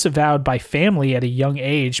effectively disavowed by family at a young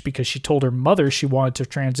age because she told her mother she wanted to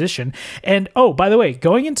transition. And, oh, by the way,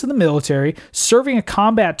 going into the military, serving a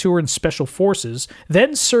combat tour in special forces,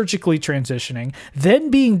 then surgically transitioning, then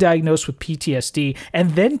being diagnosed with PTSD,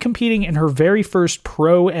 and then competing in her very first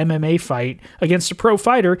pro MMA fight against a pro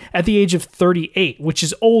fighter at the age of 38, which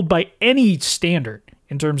is old by any standard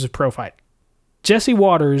in terms of pro fighting. Jesse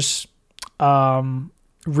Waters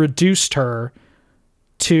reduced her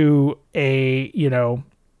to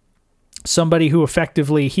somebody who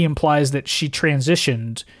effectively, he implies that she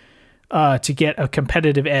transitioned to get a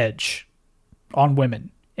competitive edge on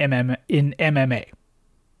women in MMA.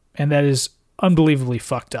 And that is unbelievably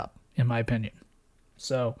fucked up, in my opinion.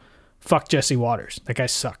 So, fuck Jesse Waters. That guy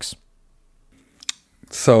sucks.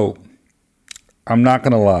 So, I'm not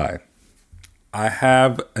going to lie. I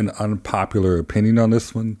have an unpopular opinion on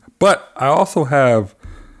this one, but I also have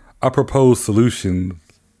a proposed solution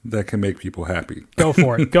that can make people happy. Go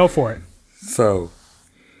for it. Go for it. So,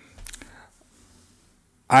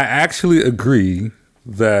 I actually agree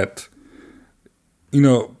that,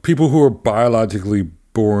 people who are biologically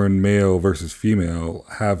born male versus female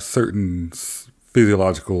have certain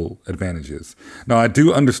physiological advantages. Now, I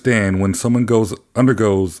do understand when someone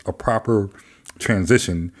undergoes a proper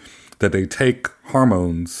transition that they take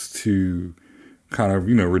hormones to kind of,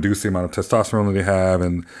 reduce the amount of testosterone that they have,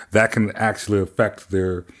 and that can actually affect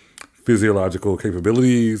their physiological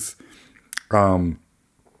capabilities,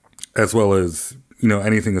 as well as,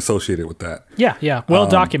 anything associated with that. Yeah. Well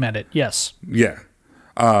documented, yes. Yeah.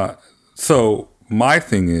 So my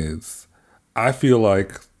thing is, I feel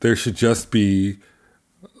like there should just be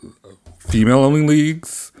female-only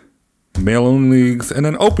leagues, male-only leagues, and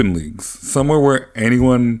then open leagues, somewhere where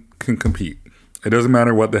anyone can compete. It doesn't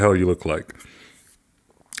matter what the hell you look like.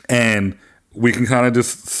 And we can kind of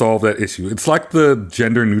just solve that issue. It's like the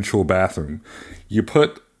gender-neutral bathroom. You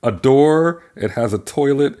put a door, it has a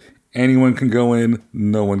toilet, anyone can go in,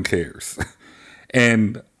 no one cares.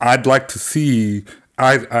 And I'd like to see,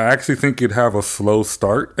 I actually think it'd have a slow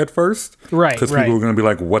start at first. Right, because people are going to be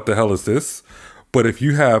like, what the hell is this? But if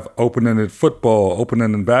you have open-ended football,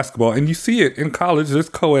 open-ended basketball, and you see it in college, there's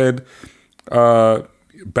co-ed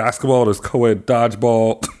basketball, there's co-ed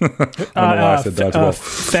dodgeball. I don't know why I said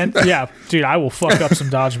dodgeball. Yeah, dude, I will fuck up some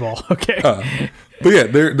dodgeball. Okay. But yeah,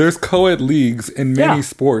 there's co-ed leagues in many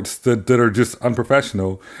sports that are just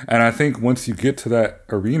unprofessional. And I think once you get to that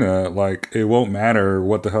arena, like, it won't matter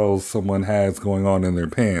what the hell someone has going on in their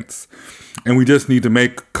pants. And we just need to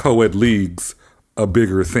make co-ed leagues a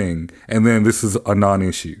bigger thing. And then this is a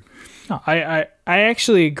non-issue. No, I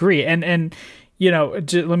actually agree. And you know,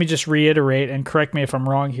 let me just reiterate and correct me if I'm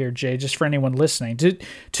wrong here, Jay, just for anyone listening.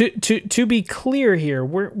 To be clear here,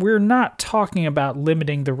 we're not talking about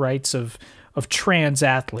limiting the rights of trans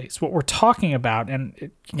athletes. What we're talking about,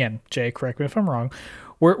 and again, Jay, correct me if I'm wrong,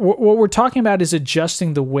 what we're talking about is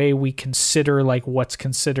adjusting the way we consider like what's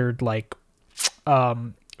considered like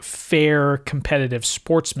fair competitive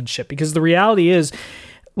sportsmanship. Because the reality is,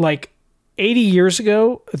 like 80 years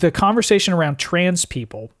ago, the conversation around trans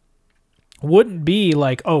people wouldn't be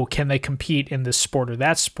like, oh, can they compete in this sport or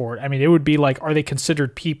that sport? I mean, it would be like, are they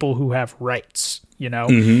considered people who have rights? You know?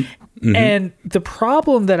 And the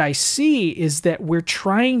problem that I see is that we're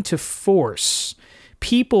trying to force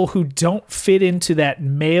people who don't fit into that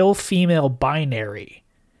male-female binary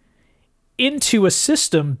into a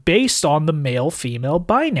system based on the male-female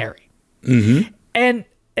binary. And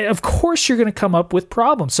of course you're going to come up with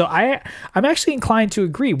problems. So I'm actually inclined to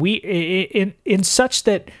agree. We in such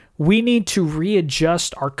that we need to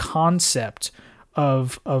readjust our concept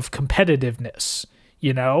of competitiveness.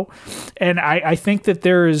 You know, and I think that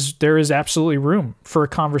there is absolutely room for a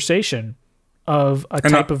conversation of a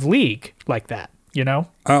type of league like that. You know,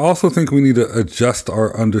 I also think we need to adjust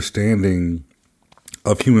our understanding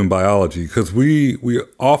of human biology, because we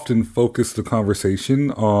often focus the conversation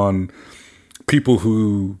on people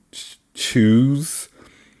who choose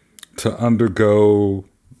to undergo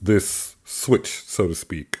this switch, so to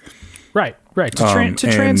speak. Right. To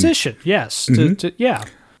transition. Yes. Yeah.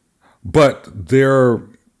 But there are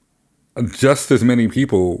just as many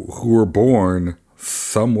people who were born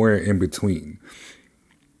somewhere in between.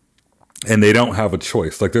 And they don't have a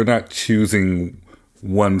choice. Like, they're not choosing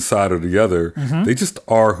one side or the other. They just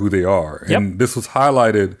are who they are. And this was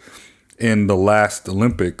highlighted in the last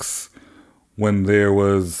Olympics when there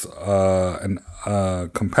was a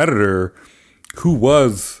competitor who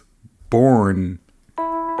was born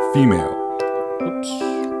female.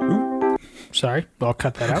 Sorry, I'll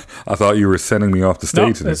cut that out. I thought you were sending me off the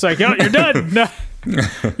stage. Nope, it's like, oh, you're done. No. You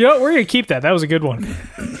know what? We're going to keep that. That was a good one.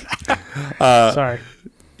 Sorry.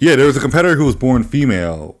 Yeah, there was a competitor who was born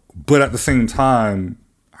female, but at the same time,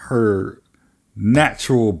 her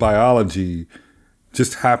natural biology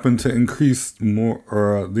just happened to increase more,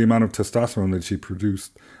 or the amount of testosterone that she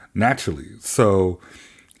produced naturally. So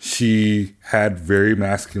she had very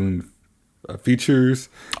masculine features.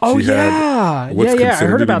 Oh, she had what's I heard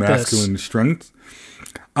considered about masculine strength.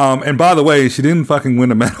 And by the way, she didn't fucking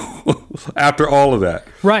win a medal after all of that.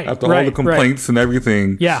 Right. After all the complaints and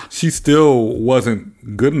everything. Yeah. She still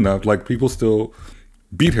wasn't good enough. Like, people still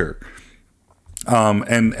beat her.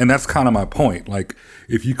 And that's kind of my point. Like,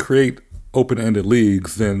 if you create open-ended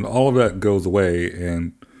leagues, then all of that goes away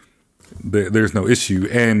and there's no issue.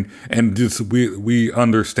 And just we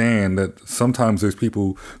understand that sometimes there's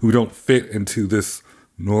people who don't fit into this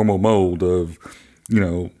normal mold of, you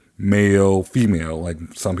know, male, female. Like,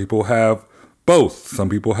 some people have both. Some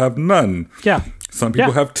people have none. Yeah. Some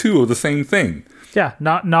people have two of the same thing. Yeah.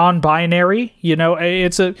 Not non-binary. You know,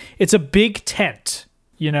 it's a big tent,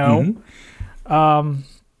 you know? And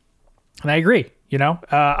I agree, you know?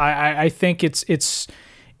 I think it's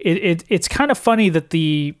kind of funny that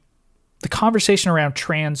the conversation around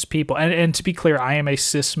trans people, and to be clear, I am a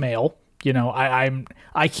cis male. You know,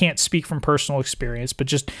 I can't speak from personal experience, but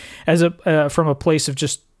just as from a place of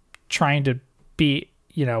just trying to be,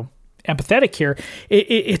 you know, empathetic here.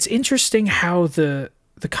 It's interesting how the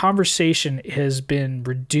conversation has been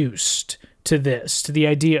reduced to the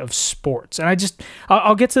idea of sports, and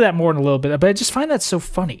I'll get to that more in a little bit, but I just find that so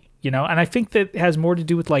funny. You know, and I think that it has more to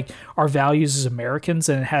do with like our values as Americans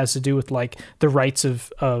than it has to do with like the rights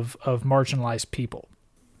of marginalized people.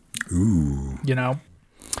 Ooh. You know,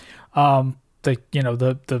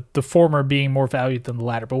 the former being more valued than the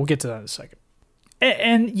latter, but we'll get to that in a second.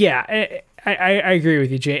 And yeah, I agree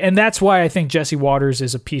with you, Jay, and that's why I think Jesse Waters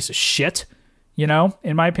is a piece of shit. You know,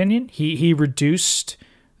 in my opinion, he reduced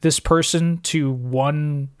this person to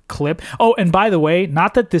one clip. Oh, and by the way,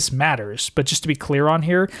 not that this matters, but just to be clear on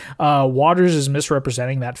here, Waters is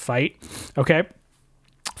misrepresenting that fight. Okay.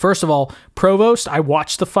 First of all, Provost, I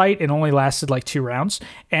watched the fight. It only lasted like 2 rounds.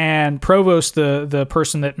 And Provost, the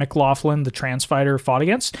person that McLaughlin, the trans fighter, fought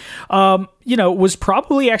against, you know, was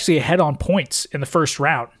probably actually ahead on points in the first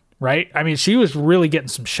round. right? I mean, she was really getting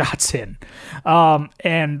some shots in.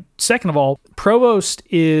 And second of all, Provost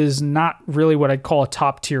is not really what I'd call a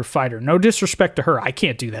top tier fighter. No disrespect to her. I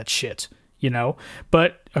can't do that shit,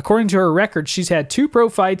 But according to her record, she's had 2 pro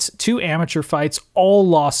fights, 2 amateur fights, all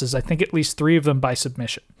losses. I think at least 3 of them by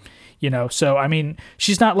submission. So I mean,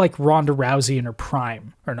 she's not like Ronda Rousey in her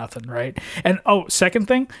prime or nothing, right? And second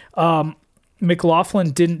thing,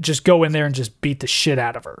 McLaughlin didn't just go in there and just beat the shit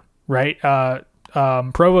out of her, right?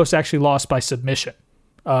 Provost actually lost by submission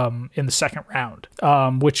in the second round,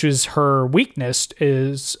 which is her weakness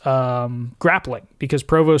is grappling, because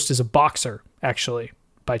Provost is a boxer actually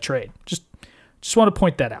by trade. Just want to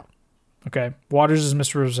point that out. Okay, Waters is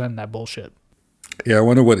misrepresenting that bullshit. Yeah, I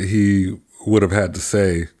wonder what he would have had to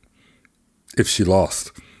say if she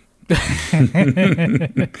lost.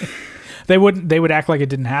 They would act like it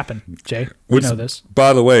didn't happen, Jay. You know this.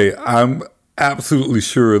 By the way, I'm absolutely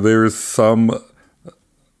sure there's some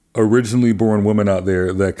originally born woman out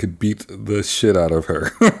there that could beat the shit out of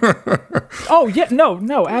her. Oh yeah, no,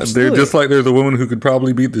 absolutely. They're just like there's a woman who could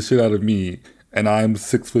probably beat the shit out of me, and I'm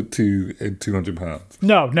 6'2" and 200 pounds.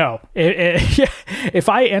 No. If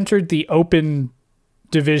I entered the open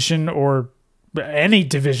division or any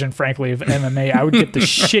division, frankly, of MMA, I would get the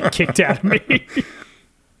shit kicked out of me.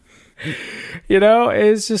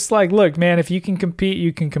 It's just like, look, man, if you can compete,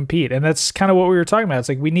 you can compete. And that's kind of what we were talking about. It's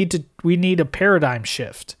like we need a paradigm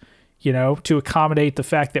shift, to accommodate the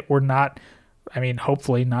fact that we're not,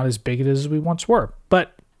 hopefully not as bigoted as we once were.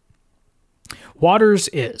 But Waters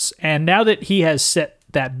is. And now that he has set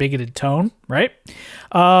that bigoted tone, right?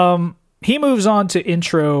 He moves on to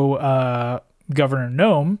intro Governor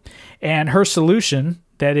Noem and her solution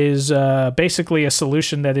that is basically a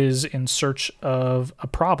solution that is in search of a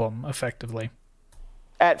problem, effectively.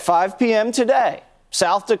 At 5 p.m. today,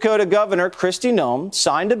 South Dakota Governor Kristi Noem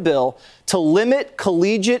signed a bill to limit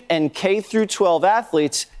collegiate and K-12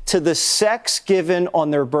 athletes to the sex given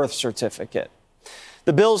on their birth certificate.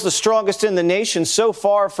 The bill is the strongest in the nation so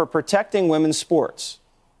far for protecting women's sports.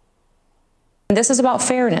 This is about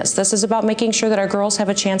fairness. This is about making sure that our girls have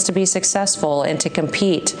a chance to be successful and to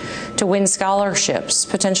compete, to win scholarships,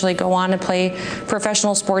 potentially go on and play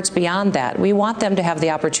professional sports beyond that. We want them to have the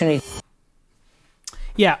opportunity.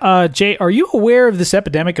 Yeah, Jay, are you aware of this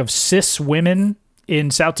epidemic of cis women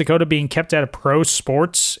in South Dakota being kept out of pro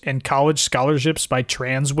sports and college scholarships by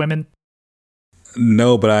trans women?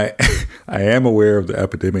 No, but I am aware of the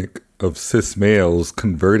epidemic of cis males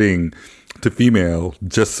converting to female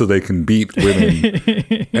just so they can beat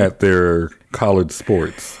women at their college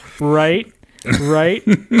sports. Right.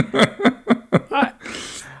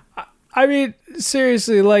 I mean,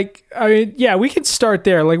 seriously, yeah, we can start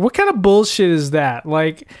there. Like, what kind of bullshit is that?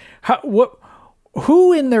 Like,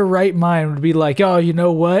 who in their right mind would be like, oh, you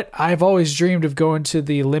know what? I've always dreamed of going to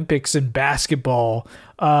the Olympics in basketball.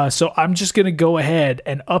 So I'm just going to go ahead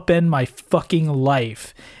and upend my fucking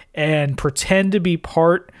life and pretend to be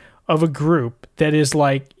part of a group that is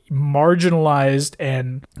like marginalized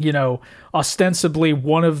and, ostensibly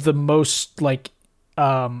one of the most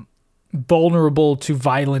vulnerable to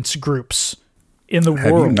violence groups in the world.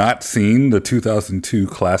 Have you not seen the 2002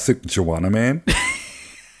 classic Joanna Man?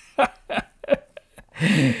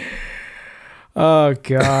 Oh,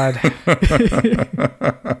 God.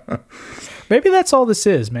 Maybe that's all this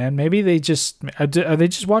is, man. Maybe they just... Are they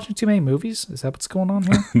just watching too many movies? Is that what's going on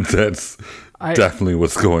here? That's definitely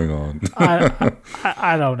what's going on.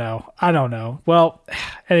 I don't know. Well,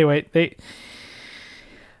 anyway, they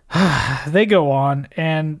go on,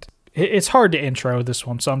 and it's hard to intro this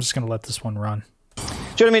one, so I'm just going to let this one run.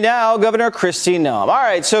 Joining me now, Governor Kristi Noem. All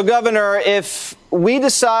right, so Governor, if we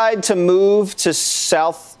decide to move to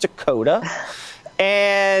South Dakota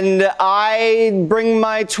and I bring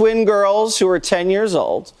my twin girls who are 10 years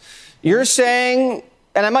old, you're saying,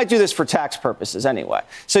 and I might do this for tax purposes anyway,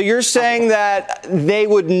 so you're saying that they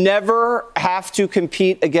would never have to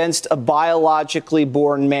compete against a biologically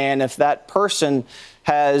born man if that person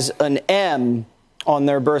has an M on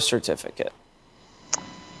their birth certificate?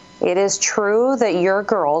 It is true that your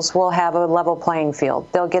girls will have a level playing field.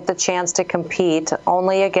 They'll get the chance to compete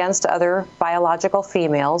only against other biological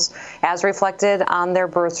females, as reflected on their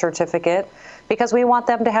birth certificate, because we want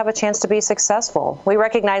them to have a chance to be successful. We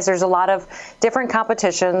recognize there's a lot of different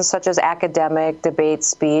competitions, such as academic, debate,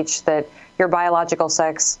 speech, that your biological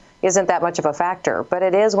sex isn't that much of a factor, but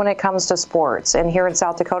it is when it comes to sports. And here in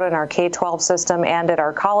South Dakota, in our K-12 system and at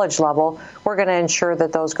our college level, we're going to ensure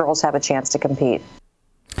that those girls have a chance to compete.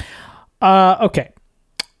 Okay.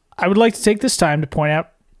 I would like to take this time to point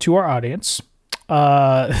out to our audience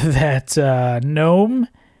that Noem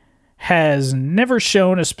has never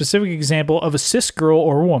shown a specific example of a cis girl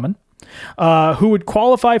or woman who would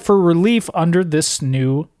qualify for relief under this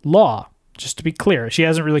new law. Just to be clear, she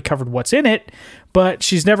hasn't really covered what's in it, but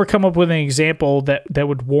she's never come up with an example that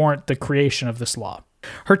would warrant the creation of this law.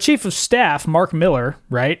 Her chief of staff, Mark Miller,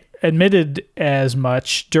 right, admitted as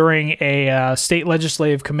much during a state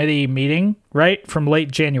legislative committee meeting, right, from late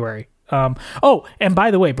January. And by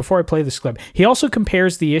the way, before I play this clip, he also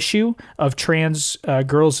compares the issue of trans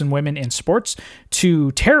girls and women in sports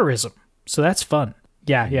to terrorism. So that's fun.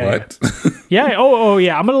 Yeah. What? Yeah. Oh,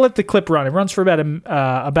 yeah. I'm gonna let the clip run. It runs for about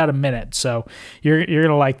a minute, so you're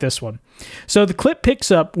gonna like this one. So the clip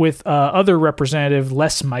picks up with other Representative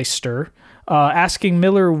Les Meister asking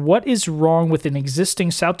Miller what is wrong with an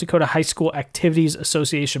existing South Dakota High School Activities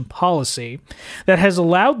Association policy that has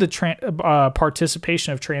allowed the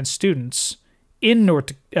participation of trans students in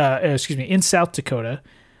South Dakota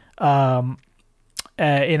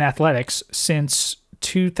in athletics since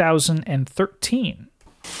 2013.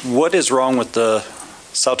 What is wrong with the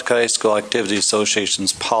South Dakota High School Activities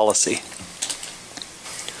Association's policy?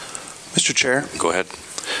 Mr. Chair. Go ahead.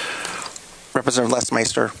 Representative Les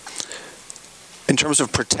Meister, in terms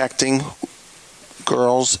of protecting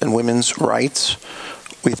girls and women's rights,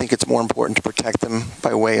 we think it's more important to protect them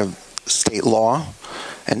by way of state law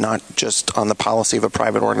and not just on the policy of a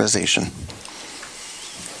private organization.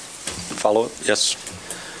 Follow up? Yes.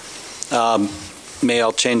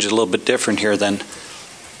 I'll change it a little bit different here then.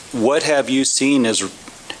 What have you seen as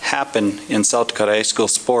happen in South Dakota high school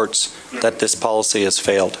sports that this policy has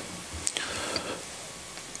failed?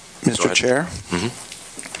 Mr. Chair,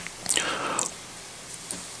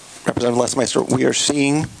 Representative Les Meister, we are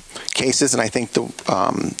seeing cases, and I think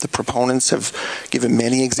the proponents have given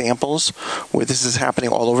many examples where this is happening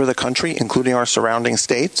all over the country, including our surrounding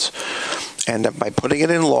states. And by putting it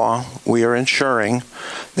in law, we are ensuring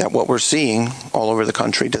that what we're seeing all over the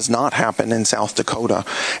country does not happen in South Dakota.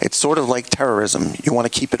 It's sort of like terrorism. You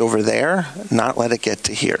want to keep it over there, not let it get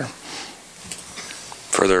to here.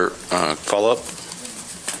 Further follow-up?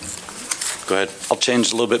 Go ahead. I'll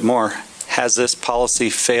change a little bit more. Has this policy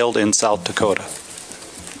failed in South Dakota?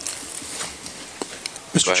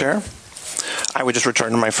 Mr. Chair, I would just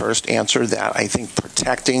return to my first answer that I think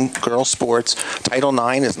protecting girls' sports, Title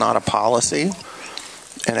IX is not a policy,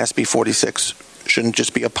 and SB 46 shouldn't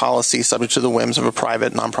just be a policy subject to the whims of a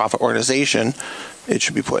private nonprofit organization. It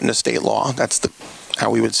should be put into state law. That's how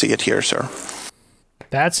we would see it here, sir.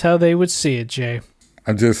 That's how they would see it, Jay.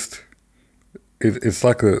 It's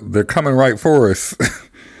like they're coming right for us.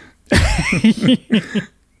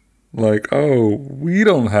 Like, oh, we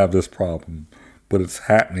don't have this problem, but it's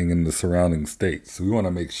happening in the surrounding states. So we want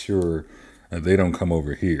to make sure that they don't come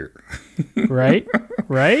over here. Right?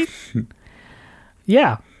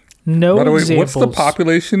 Yeah. No By the way, examples. what's the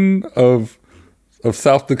population of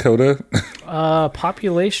South Dakota?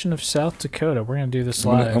 Population of South Dakota. We're gonna do this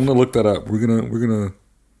live. I'm gonna look that up. We're gonna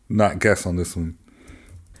not guess on this one.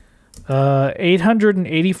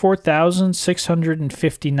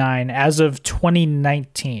 884,659 as of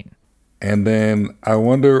 2019. And then I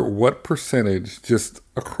wonder what percentage just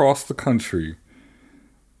across the country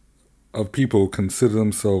of people consider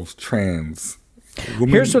themselves trans.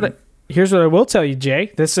 Here's what I will tell you,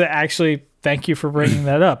 Jay. This is actually, thank you for bringing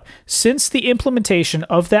that up. Since the implementation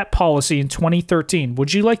of that policy in 2013,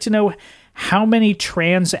 would you like to know how many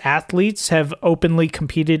trans athletes have openly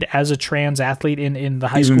competed as a trans athlete in the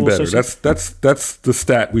high school association? That's the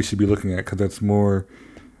stat we should be looking at, because that's more,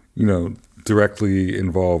 directly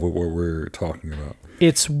involved with what we're talking about.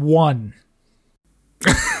 It's 1.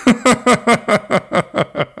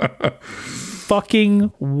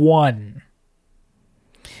 Fucking 1.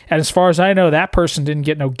 And as far as I know, that person didn't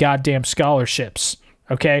get no goddamn scholarships.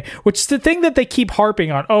 Okay, which is the thing that they keep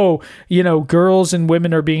harping on. Oh, girls and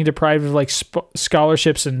women are being deprived of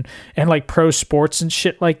scholarships and like pro sports and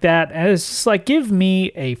shit like that. And it's just like, give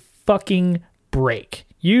me a fucking break.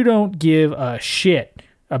 You don't give a shit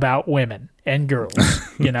about women and girls,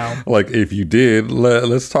 Like, if you did,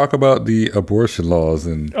 let's talk about the abortion laws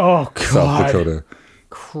in South Dakota.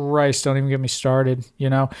 Christ, don't even get me started.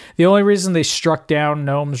 The only reason they struck down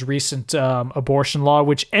Nome's recent abortion law,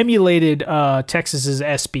 which emulated Texas's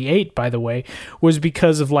SB 8, by the way, was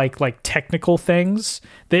because of like technical things.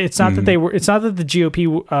 It's not that it's not that the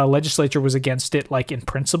GOP legislature was against it, like in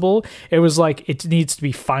principle. It was like it needs to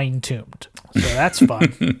be fine tuned. So that's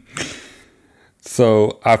fun.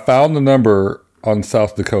 So I found the number on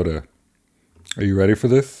South Dakota. Are you ready for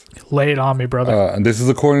this? Lay it on me, brother. And this is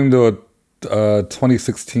according to a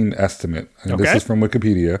 2016 estimate. And Okay. This is from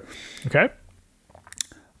Wikipedia. Okay.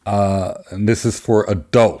 And this is for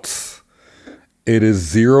adults It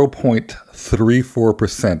is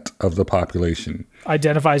 0.34% of the population.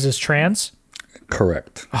 Identifies as trans?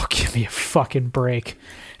 Correct. Oh, give me a fucking break.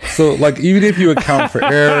 So, like, even if you account for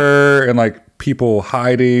error and, like, people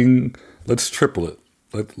hiding, let's triple it.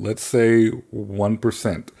 Let's say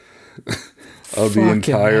 1% of the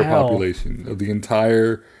entire population, of the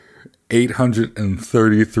entire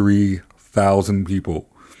 833,000 people.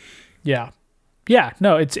 Yeah. Yeah,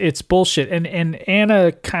 no, it's bullshit. And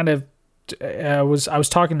Anna kind of I was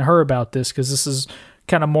talking to her about this because this is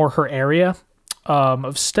kind of more her area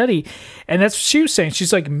of study, and that's what she was saying.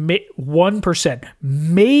 She's like 1%,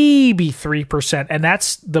 maybe 3%, and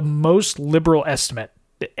that's the most liberal estimate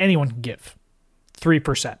that anyone can give.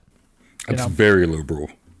 3%. That's very liberal.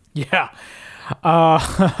 Yeah.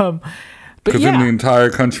 Because in the entire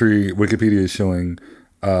country, Wikipedia is showing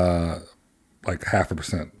like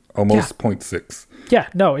 0.5%, almost 0.6. Yeah,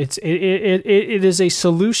 no, it is a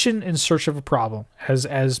solution in search of a problem,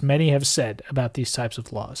 as many have said about these types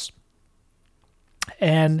of laws.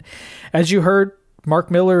 And as you heard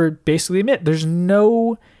Mark Miller basically admit, there's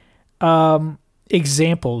no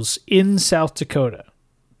examples in South Dakota,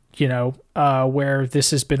 where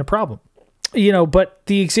this has been a problem. But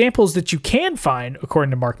the examples that you can find,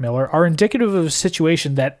 according to Mark Miller, are indicative of a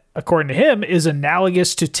situation that, according to him, is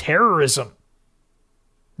analogous to terrorism.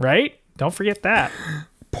 Right? Don't forget that.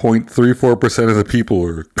 0.34% of the people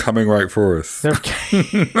are coming right for us. They're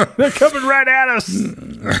coming right at us.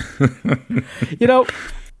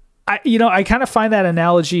 I kind of find that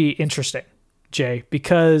analogy interesting, Jay,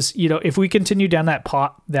 because, if we continue down that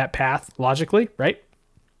path logically, right?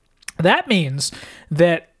 That means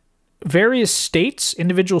that various states,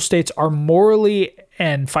 individual states, are morally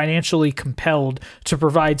and financially compelled to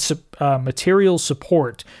provide material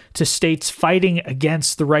support to states fighting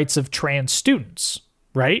against the rights of trans students,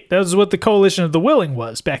 right? That was what the Coalition of the Willing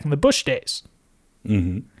was back in the Bush days.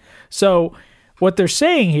 Mm-hmm. So what they're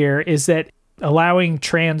saying here is that allowing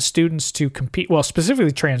trans students to compete, well,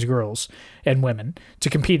 specifically trans girls and women to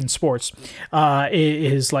compete in sports,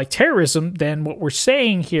 is like terrorism. Then what we're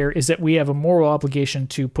saying here is that we have a moral obligation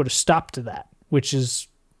to put a stop to that, which is,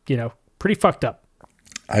 pretty fucked up.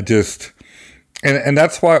 And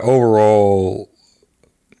that's why overall,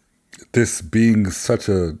 this being such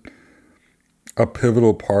a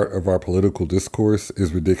pivotal part of our political discourse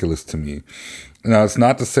is ridiculous to me. Now, it's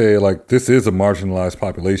not to say, like, this is a marginalized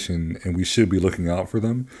population and we should be looking out for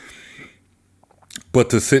them. But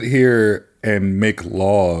to sit here and make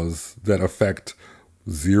laws that affect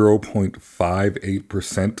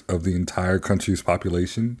 0.58% of the entire country's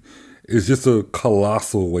population is just a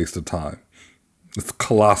colossal waste of time. It's a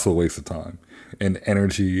colossal waste of time and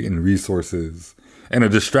energy and resources and a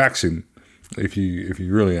distraction, if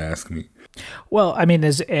you really ask me. Well, I mean,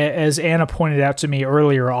 as Anna pointed out to me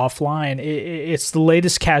earlier offline, it's the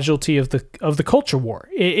latest casualty of the culture war.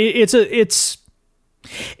 If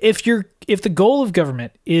the goal of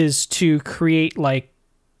government is to create like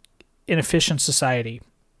an efficient society,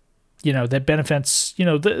 that benefits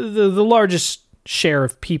the largest share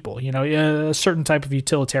of people, a certain type of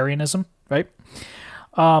utilitarianism, right?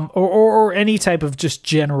 Or any type of just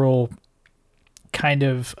general kind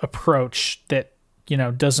of approach that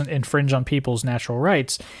doesn't infringe on people's natural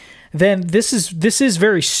rights, then this is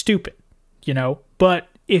very stupid, But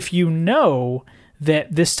if you know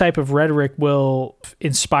that this type of rhetoric will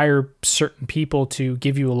inspire certain people to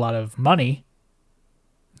give you a lot of money,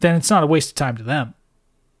 then it's not a waste of time to them,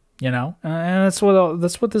 and that's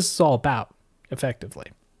what this is all about, effectively.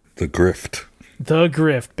 The grift. The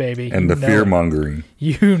grift, baby. And the fear-mongering.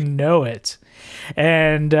 You know it.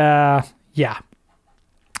 And, yeah.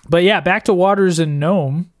 But yeah, back to Waters and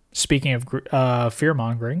Nome, speaking of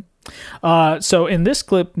fear-mongering. So in this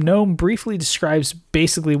clip, Nome briefly describes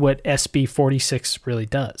basically what SB 46 really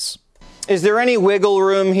does. Is there any wiggle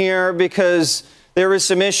room here? Because there was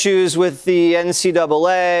some issues with the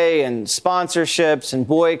NCAA and sponsorships and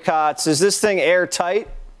boycotts. Is this thing airtight?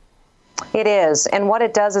 It is. And what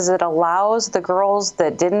it does is it allows the girls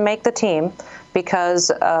that didn't make the team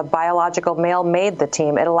because a biological male made the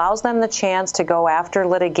team, it allows them the chance to go after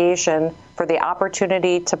litigation for the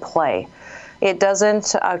opportunity to play. It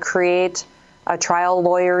doesn't create a trial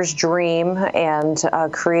lawyer's dream and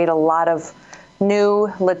create a lot of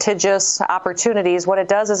new litigious opportunities. What it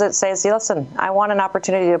does is it says, listen, I want an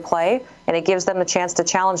opportunity to play, and it gives them the chance to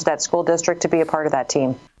challenge that school district to be a part of that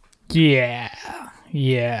team. Yeah,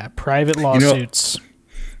 private lawsuits.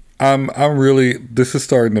 I'm really, this is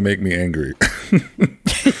starting to make me angry.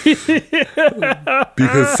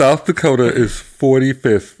 Because South Dakota is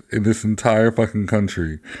 45th in this entire fucking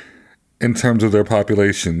country in terms of their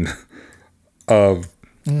population of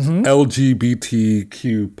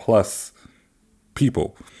LGBTQ plus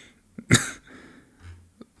people.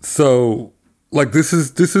 So, like, this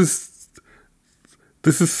is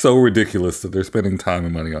so ridiculous that they're spending time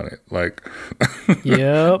and money on it. Like,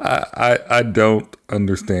 Yep. I don't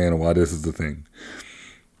understand why this is the thing.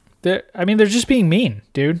 They're just being mean,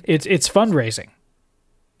 dude. It's fundraising.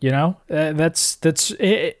 You know, that's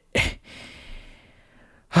it.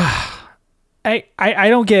 I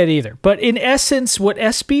don't get it either. But in essence, what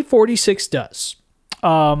SB 46 does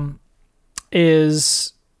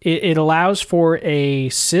is it allows for a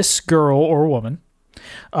cis girl or woman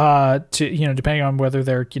to, depending on whether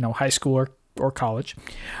they're, high school or college,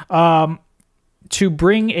 to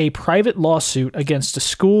bring a private lawsuit against a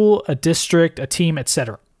school, a district, a team,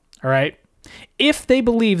 etc. All right, if they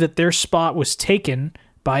believe that their spot was taken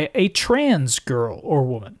by a trans girl or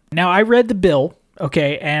woman. Now, I read the bill,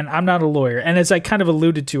 okay, and I'm not a lawyer. And as I kind of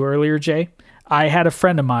alluded to earlier, Jay, I had a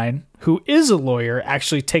friend of mine who is a lawyer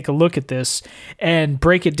actually take a look at this and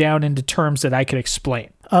break it down into terms that I could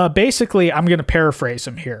explain. Basically, I'm going to paraphrase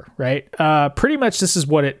him here, right? Pretty much this is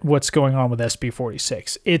what's going on with SB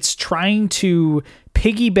 46. It's trying to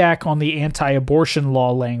piggyback on the anti-abortion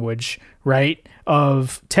law language, right,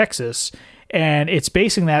 of Texas, and it's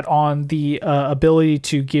basing that on the ability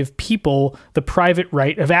to give people the private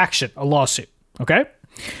right of action, a lawsuit, okay?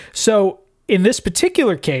 So in this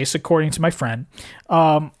particular case, according to my friend,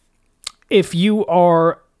 if you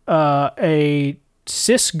are a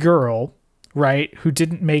cis girl, right, who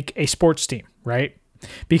didn't make a sports team, right,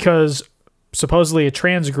 because supposedly a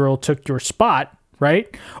trans girl took your spot,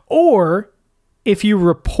 right, or if you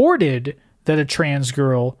reported that a trans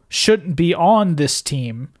girl shouldn't be on this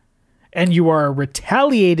team and you are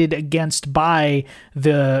retaliated against by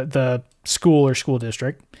the school or school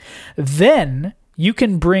district, then you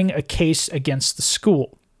can bring a case against the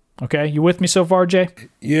school. Okay, you with me so far, Jay?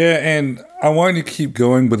 Yeah, and I wanted to keep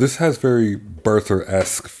going, but this has very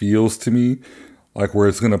birther-esque feels to me, like where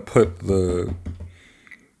it's going to put the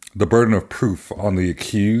burden of proof on the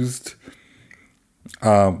accused,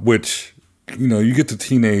 which, you get to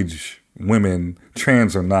teenage women,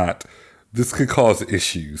 trans or not, this could cause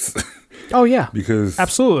issues. Oh, yeah. Because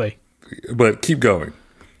absolutely. But keep going.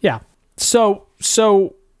 Yeah. So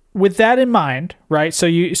with that in mind, right? So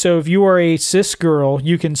if you are a cis girl,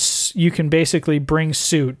 you can basically bring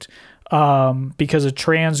suit because a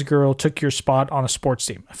trans girl took your spot on a sports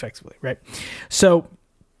team, effectively, right? So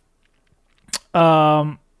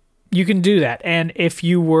you can do that, and if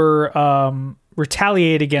you were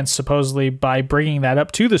retaliated against supposedly by bringing that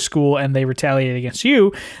up to the school, and they retaliate against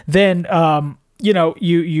you, then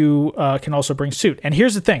you can also bring suit. And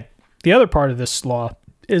here's the thing: the other part of this law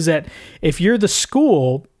is that if you're the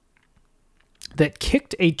school that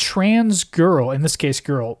kicked a trans girl, in this case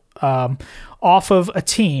girl, off of a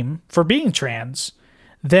team for being trans,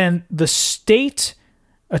 then the state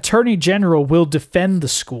attorney general will defend the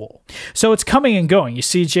school. So it's coming and going. You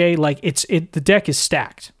see, Jay, like the deck is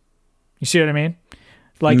stacked. You see what I mean?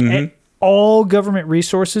 Like all government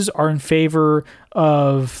resources are in favor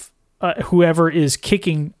of whoever is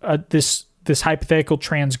kicking this hypothetical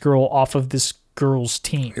trans girl off of this girl's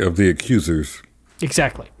team. Of the accusers.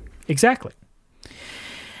 Exactly.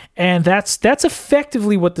 And that's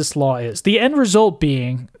effectively what this law is. The end result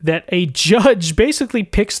being that a judge basically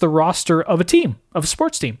picks the roster of a team, of a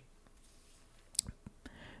sports team.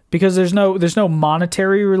 Because there's no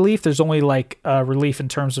monetary relief. There's only like relief in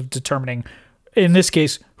terms of determining, in this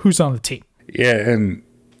case, who's on the team. Yeah, and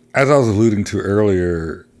as I was alluding to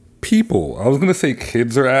earlier, I was going to say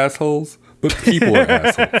kids are assholes, but people are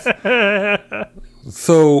assholes.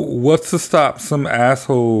 So what's to stop some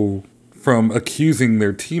asshole from accusing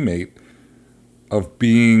their teammate of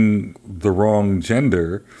being the wrong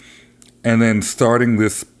gender and then starting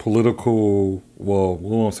this political, well,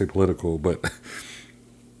 we won't say political, but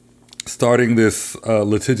starting this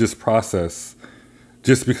litigious process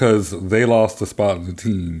just because they lost a spot in the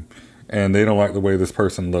team and they don't like the way this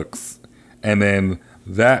person looks. And then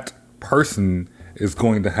that person is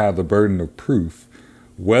going to have the burden of proof,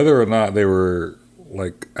 whether or not they were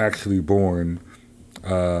like actually born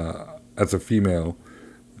as a female.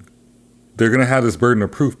 They're going to have this burden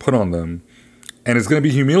of proof put on them, and it's going to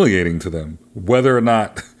be humiliating to them, whether or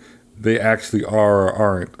not they actually are or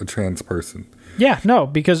aren't a trans person. Yeah, no,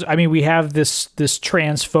 because I mean we have this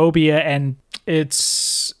transphobia, and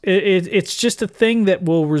it's just a thing that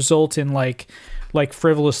will result in like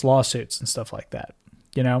frivolous lawsuits and stuff like that.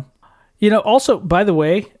 Also, by the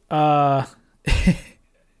way,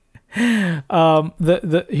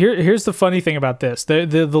 here's the funny thing about this.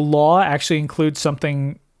 The law actually includes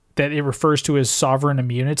something that it refers to as sovereign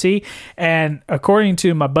immunity. And according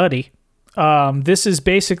to my buddy, this is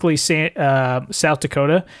basically South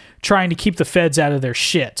Dakota trying to keep the feds out of their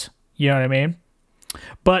shit. You know what I mean?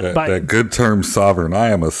 But that good term sovereign. I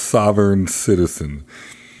am a sovereign citizen.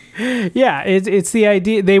 Yeah, it's the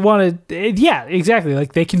idea they want to. Yeah, exactly.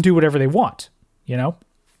 Like they can do whatever they want, you know.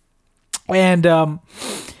 And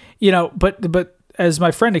but as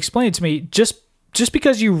my friend explained to me, just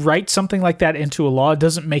because you write something like that into a law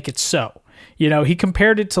doesn't make it so. You know, he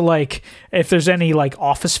compared it to like, if there's any like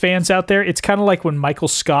Office fans out there, it's kind of like when Michael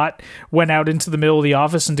Scott went out into the middle of the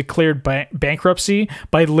office and declared bankruptcy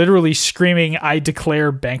by literally screaming, "I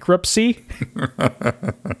declare bankruptcy."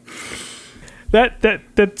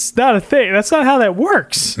 That's not a thing. That's not how that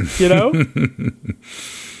works, you know?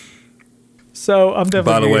 So I'm definitely...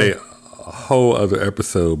 By the way, a whole other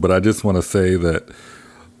episode, but I just want to say that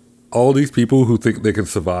all these people who think they can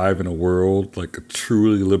survive in a world like a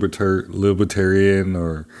truly libertarian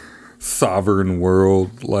or sovereign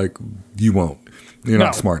world, like, you won't. You're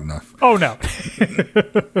not smart enough. Oh, no.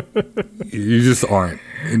 You just aren't.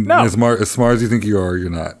 No. As smart as you think you are, you're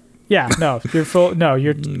not. Yeah, no, you're full. No,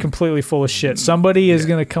 you're completely full of shit. Somebody is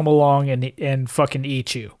gonna come along and fucking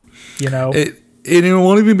eat you. You know, it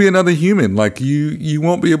won't even be another human. Like you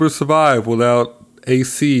won't be able to survive without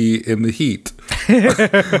AC in the heat,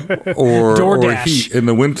 or heat in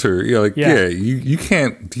the winter. Yeah, you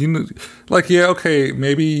can't. Do you know? Like, yeah, okay,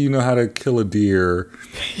 maybe you know how to kill a deer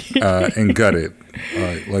and gut it.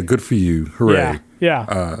 Like, good for you, hooray!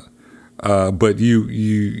 Yeah. But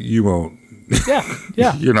you won't.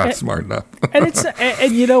 Yeah. You're not smart enough.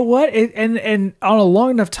 and you know what? And on a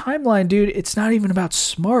long enough timeline, dude, it's not even about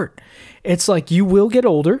smart. It's like you will get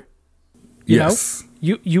older. You know,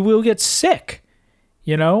 you will get sick.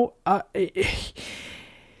 You know,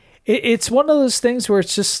 it's one of those things where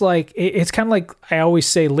it's just like it's kind of like I always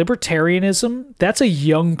say, libertarianism. That's a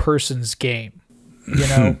young person's game. You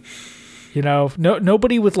know. You know,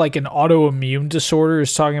 nobody with like an autoimmune disorder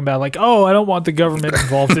is talking about like, oh, I don't want the government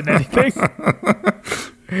involved in anything.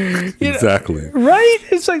 Exactly. Know, right?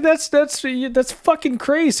 It's like that's fucking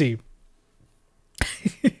crazy.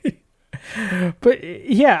 But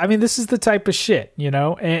yeah, I mean, this is the type of shit, you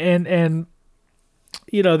know, and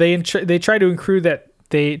you know they try to include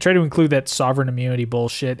that sovereign immunity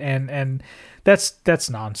bullshit, and that's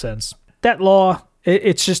nonsense. That law,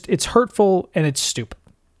 it's hurtful and it's stupid.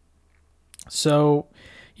 So,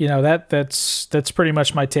 you know, that's pretty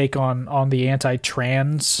much my take on the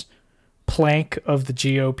anti-trans plank of the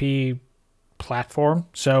GOP platform.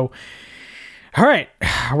 So, all right,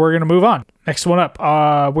 we're going to move on. Next one up,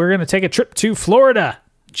 we're going to take a trip to Florida,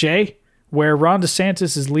 Jay, where Ron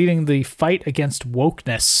DeSantis is leading the fight against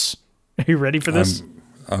wokeness. Are you ready for this?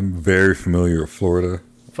 I'm very familiar with Florida.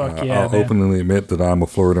 Fuck yeah, I'll openly admit that I'm a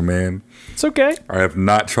Florida man. It's okay. I have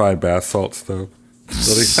not tried bath salts, though.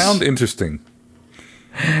 So they sound interesting.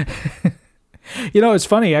 You know, it's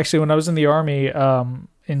funny, actually, when I was in the Army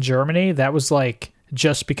in Germany, that was like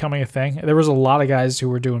just becoming a thing. There was a lot of guys who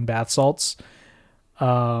were doing bath salts. They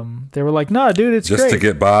were like, "No, dude, it's just great." To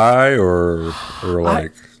get by or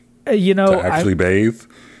like, you know, to actually bathe?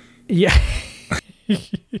 Yeah.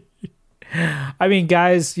 I mean,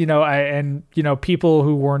 guys, you know, people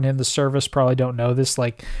who weren't in the service probably don't know this.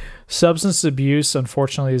 Like, substance abuse,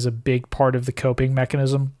 unfortunately, is a big part of the coping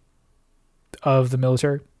mechanism of the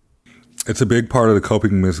military. It's a big part of the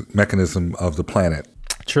coping mechanism of the planet.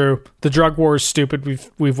 True. The drug war is stupid.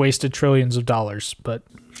 We've wasted trillions of dollars, but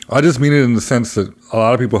I just mean it in the sense that a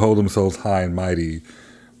lot of people hold themselves high and mighty,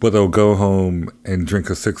 but they'll go home and drink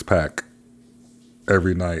a 6-pack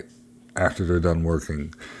every night after they're done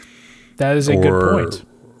working. That is a good point.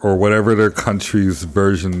 Or whatever their country's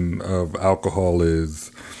version of alcohol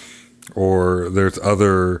is. Or there's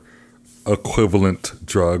other equivalent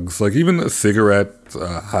drugs, like even a cigarette,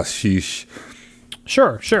 hashish.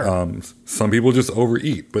 Sure. Some people just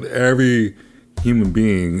overeat, but every human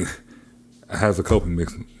being has a coping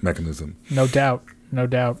mechanism. No doubt.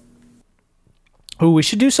 Oh, we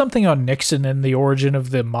should do something on Nixon and the origin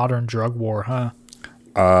of the modern drug war, huh?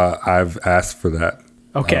 I've asked for that.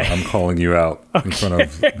 Okay. I'm calling you out in front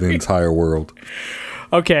of the entire world.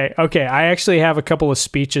 Okay. I actually have a couple of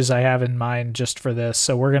speeches I have in mind just for this,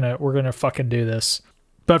 so we're gonna fucking do this.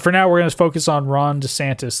 But for now, we're gonna focus on Ron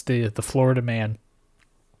DeSantis, the Florida man.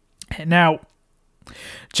 Now,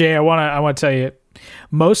 Jay, I want to tell you,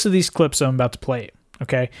 most of these clips I'm about to play,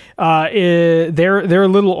 okay, they're a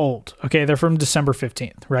little old. Okay, they're from December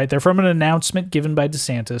 15th, right? They're from an announcement given by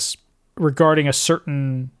DeSantis regarding a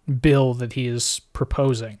certain bill that he is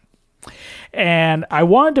proposing. And I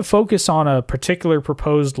wanted to focus on a particular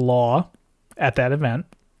proposed law at that event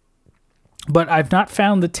but I've not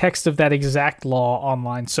found the text of that exact law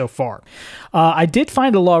online so far. I did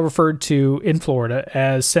find a law referred to in Florida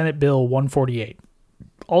as Senate Bill 148,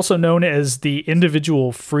 also known as the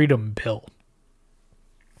Individual Freedom Bill,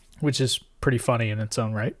 which is pretty funny in its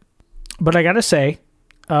own right. But I gotta say,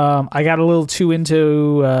 I got a little too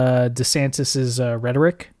into DeSantis's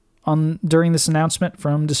rhetoric during this announcement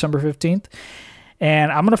from December 15th.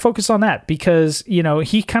 And I'm going to focus on that because, you know,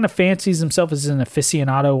 he kind of fancies himself as an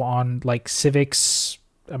aficionado on like civics,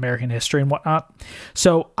 American history and whatnot.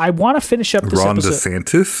 So I want to finish up this Ron episode.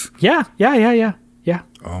 DeSantis? Yeah.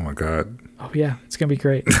 Oh my God. Oh yeah. It's going to be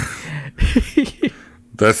great.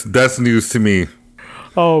 That's news to me.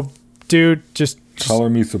 Oh, dude, just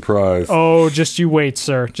color me surprised. Oh, just you wait,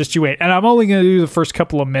 sir. Just you wait. And I'm only going to do the first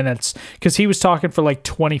couple of minutes because he was talking for like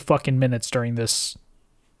 20 fucking minutes during this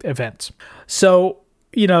event. So,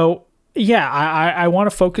 you know, yeah, I want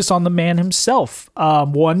to focus on the man himself.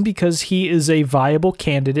 One, because he is a viable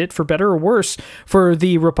candidate, for better or worse, for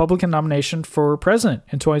the Republican nomination for president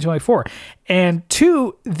in 2024. And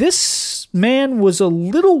two, this man was a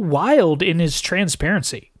little wild in his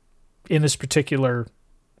transparency in this particular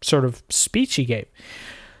sort of speech he gave.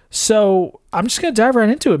 So I'm just going to dive right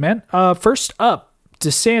into it, man. First up,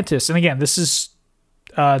 DeSantis. And again, this is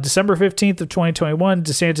December 15th of 2021,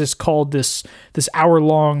 DeSantis called this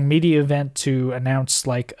hour-long media event to announce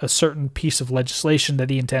like a certain piece of legislation that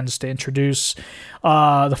he intends to introduce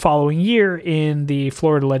the following year in the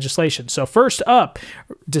Florida legislation. So first up,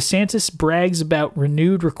 DeSantis brags about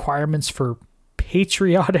renewed requirements for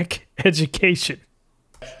patriotic education.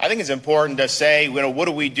 I think it's important to say, you know, what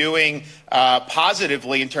are we doing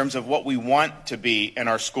positively in terms of what we want to be in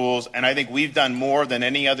our schools? And I think we've done more than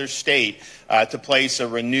any other state to place a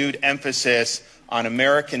renewed emphasis on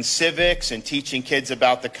American civics and teaching kids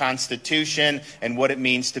about the Constitution and what it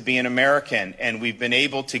means to be an American. And we've been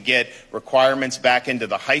able to get requirements back into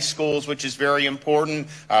the high schools, which is very important.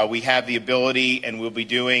 We have the ability, and we'll be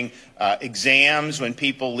doing exams when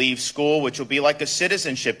people leave school, which will be like a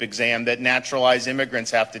citizenship exam that naturalized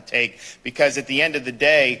immigrants have to take. Because at the end of the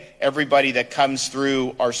day, everybody that comes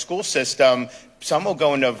through our school system, some will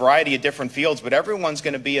go into a variety of different fields, but everyone's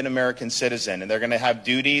going to be an American citizen, and they're going to have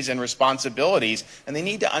duties and responsibilities, and they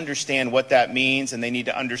need to understand what that means, and they need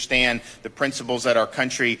to understand the principles that our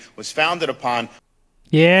country was founded upon.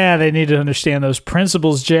 Yeah, they need to understand those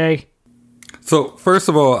principles, Jay. So, first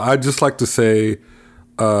of all, I'd just like to say,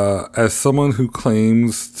 as someone who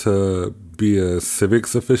claims to be a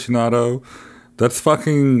civics aficionado, that's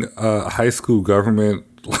fucking high school government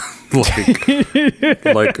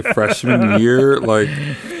like freshman year. Like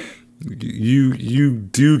you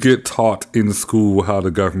do get taught in school how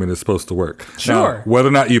the government is supposed to work. Sure. Now, whether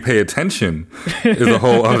or not you pay attention is a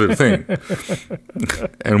whole other thing.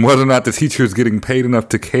 And whether or not the teacher is getting paid enough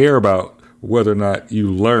to care about whether or not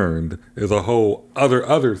you learned is a whole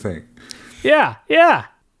other thing. Yeah.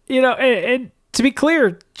 You know, and to be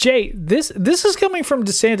clear, Jay, this is coming from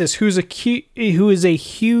DeSantis, who is a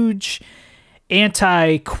huge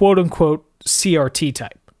anti quote unquote CRT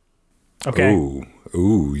type. Okay.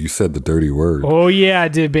 Ooh, you said the dirty word. Oh yeah, I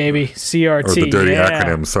did, baby. CRT. Or the dirty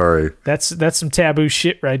acronym, sorry. That's some taboo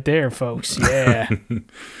shit right there, folks. Yeah.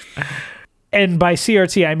 And by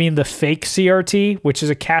CRT, I mean the fake CRT, which is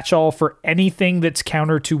a catch-all for anything that's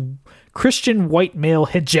counter to Christian white male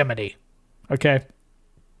hegemony. Okay?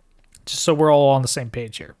 Just so we're all on the same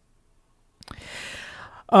page here.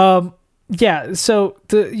 Yeah, so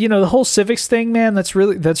the whole civics thing, man, that's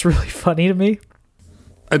really funny to me.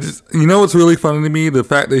 What's really funny to me? The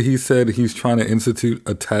fact that he said he's trying to institute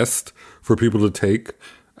a test for people to take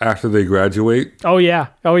after they graduate. Oh yeah.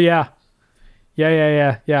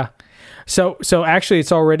 Yeah. So actually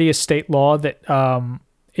it's already a state law that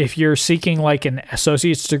if you're seeking like an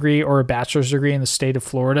associate's degree or a bachelor's degree in the state of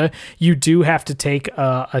Florida, you do have to take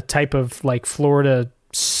a type of like Florida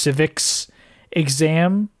civics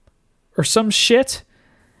exam or some shit.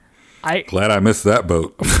 Glad I missed that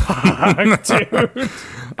boat. Fuck, dude.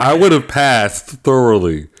 I would have passed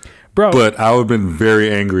thoroughly, bro, but I would have been very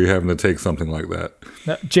angry having to take something like that.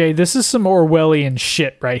 No, Jay, this is some Orwellian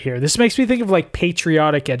shit right here. This makes me think of like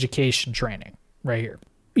patriotic education training right here.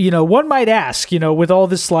 One might ask, with all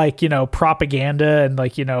this like, propaganda and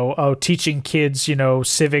like, teaching kids,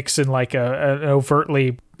 civics in like an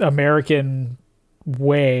overtly American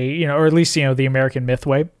way, or at least, the American myth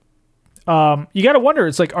way. You got to wonder,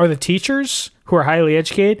 it's like, are the teachers who are highly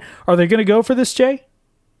educated, are they going to go for this, Jay?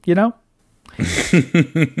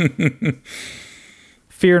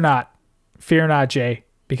 Fear not, Jay,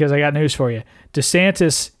 because I got news for you.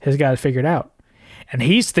 DeSantis has got it figured out. And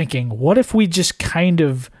he's thinking, what if we just kind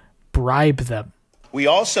of bribe them? we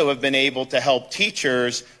also have been able to help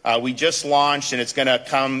teachers. We just launched, and it's going to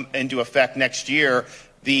come into effect next year,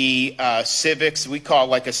 the civics, we call it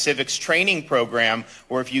like a civics training program,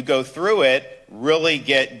 where if you go through it, really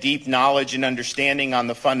get deep knowledge and understanding on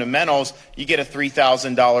the fundamentals, you get a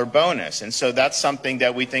 $3,000 bonus. And so that's something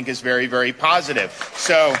that we think is very, very positive.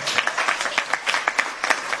 So,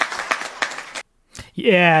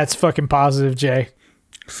 yeah, it's fucking positive, Jay.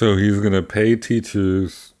 So he's going to pay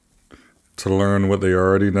teachers to learn what they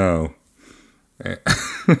already know.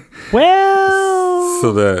 Well,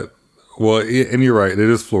 so that, well, and you're right, it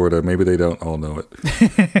is Florida. Maybe they don't all know it.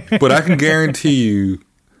 But I can guarantee you,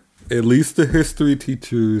 at least the history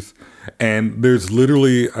teachers, and there's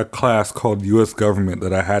literally a class called U.S. Government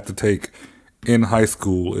that I had to take in high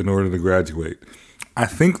school in order to graduate. I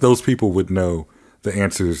think those people would know the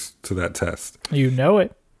answers to that test. You know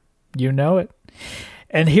it. You know it.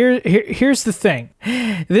 And here's the thing.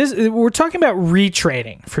 We're talking about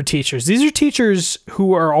retraining for teachers. These are teachers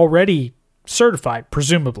who are already certified,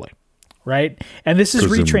 presumably, right? And this is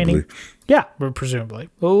retraining. Yeah, presumably.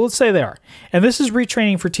 Well, let's say they are. And this is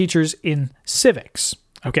retraining for teachers in civics,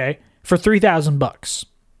 okay, for $3,000.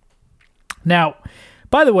 Now,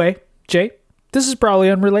 by the way, Jay, this is probably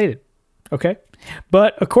unrelated, okay?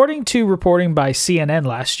 But according to reporting by CNN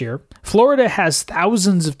last year, Florida has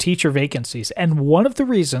thousands of teacher vacancies. And one of the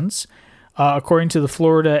reasons, according to the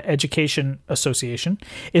Florida Education Association,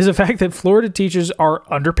 is the fact that Florida teachers are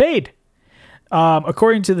underpaid.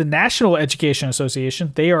 According to the National Education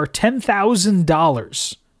Association, they are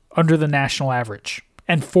 $10,000 under the national average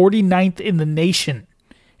and 49th in the nation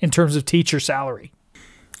in terms of teacher salary.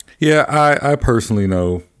 Yeah, I personally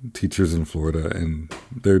know teachers in Florida, and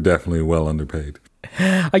they're definitely well underpaid.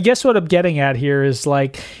 I guess what I'm getting at here is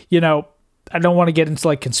like, you know, I don't want to get into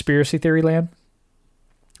like conspiracy theory land,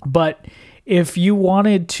 but if you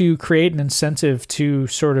wanted to create an incentive to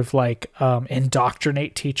sort of like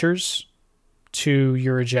indoctrinate teachers to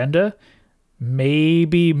your agenda,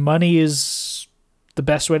 maybe money is the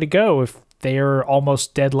best way to go if they are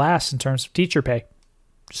almost dead last in terms of teacher pay.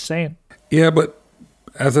 Just saying. Yeah, but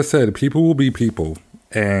as I said, people will be people,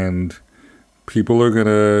 and people are going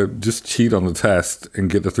to just cheat on the test and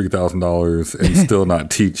get the $3,000 and still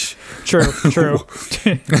not teach. True.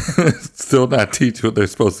 Still not teach what they're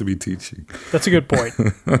supposed to be teaching. That's a good point.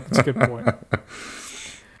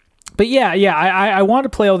 But yeah, I want to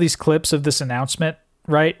play all these clips of this announcement,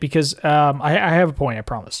 right? Because I have a point, I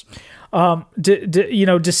promise.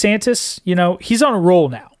 DeSantis, he's on a roll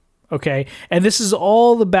now. Okay. And this is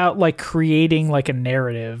all about like creating like a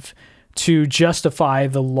narrative to justify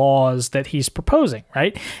the laws that he's proposing.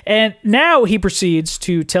 Right. And now he proceeds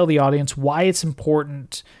to tell the audience why it's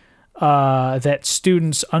important that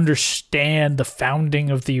students understand the founding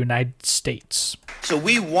of the United States. So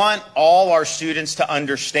we want all our students to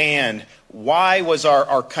understand why was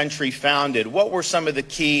our country founded? What were some of the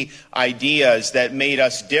key ideas that made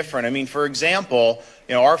us different? I mean, for example,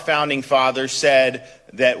 our founding fathers said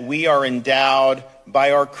that we are endowed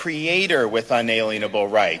by our Creator with unalienable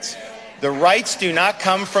rights. The rights do not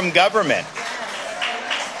come from government.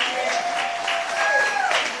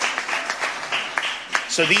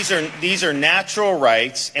 So these are natural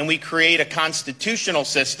rights, and we create a constitutional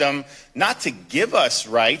system not to give us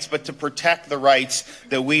rights, but to protect the rights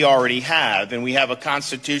that we already have. And we have a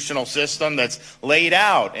constitutional system that's laid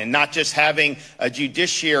out, and not just having a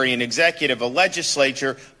judiciary, an executive, a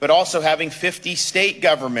legislature, but also having 50 state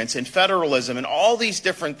governments and federalism and all these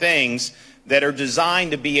different things that are designed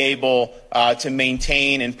to be able to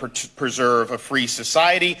maintain and preserve a free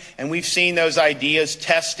society. And we've seen those ideas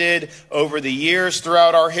tested over the years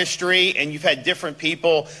throughout our history, and you've had different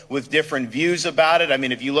people with different views about it. I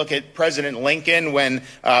mean, if you look at President Lincoln, when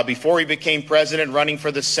before he became president running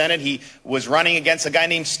for the Senate, he was running against a guy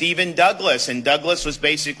named Stephen Douglas, and Douglas was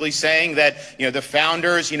basically saying that, the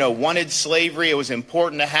founders, wanted slavery, it was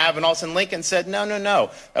important to have, and all of a sudden Lincoln said, no,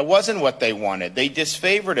 that wasn't what they wanted. They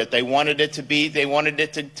disfavored it. They wanted it to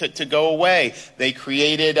go away. They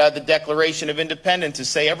created the Declaration of Independence to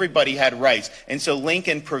say everybody had rights. And so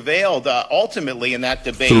Lincoln prevailed ultimately in that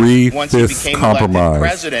debate once he became elected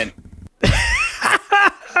president.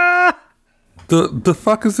 The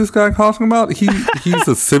fuck is this guy talking about? He's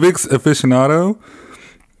a civics aficionado.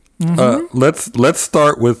 Mm-hmm. Let's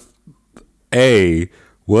start with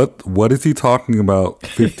what is he talking about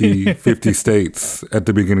 50 states at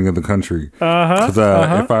the beginning of the country? Because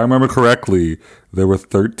if I remember correctly, there were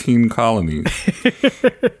 13 colonies.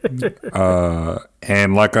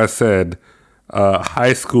 And like I said,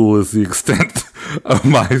 high school is the extent of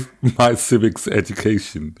my civics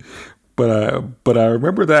education. But I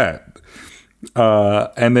remember that.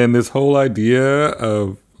 And then this whole idea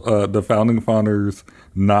of the founding fathers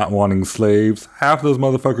not wanting slaves. Half those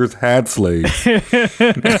motherfuckers had slaves.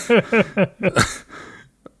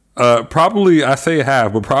 Probably, I say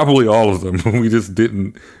half, but probably all of them. We just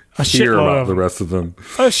didn't hear about the rest of them.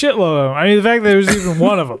 A shitload of them. I mean, the fact that there was even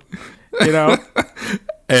one of them, you know?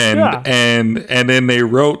 And then they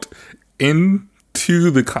wrote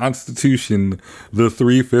into the Constitution the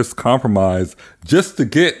 3/5 compromise just to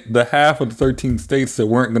get the half of the 13 states that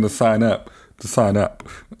weren't going to sign up to sign up.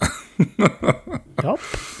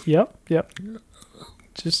 Yep.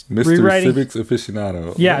 Just Mr. rewriting Civics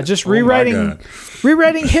aficionado. Yeah, just rewriting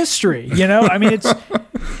history. You know, I mean,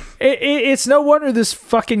 it's no wonder this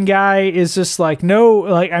fucking guy is just like,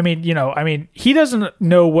 he doesn't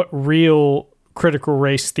know what real critical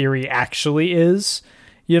race theory actually is.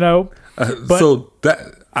 You know, so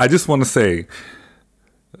that I just want to say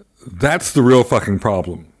that's the real fucking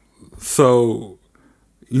problem. So,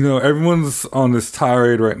 you know, everyone's on this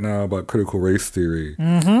tirade right now about critical race theory,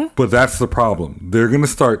 but that's the problem. They're going to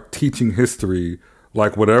start teaching history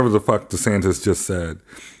like whatever the fuck DeSantis just said,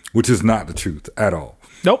 which is not the truth at all.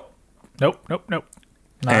 Nope.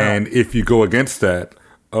 And if you go against that,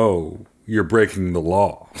 you're breaking the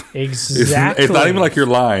law. Exactly. It's not even like you're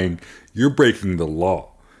lying. You're breaking the law.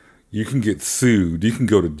 You can get sued. You can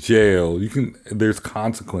go to jail. There's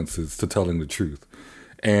consequences to telling the truth.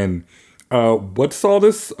 And what's all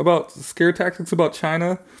this about scare tactics about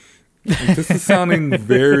China? This is sounding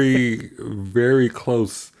very, very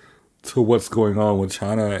close to what's going on with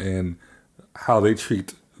China and how they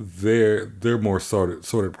treat their more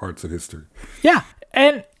sorted parts of history. Yeah,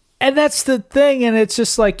 and that's the thing, and it's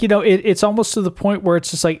just like, you know, it's almost to the point where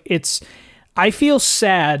it's just like I feel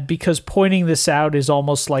sad because pointing this out is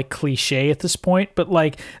almost like cliche at this point, but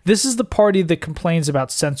like this is the party that complains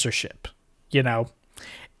about censorship, you know,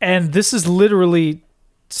 and this is literally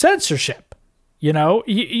censorship. You know,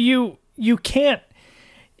 you can't,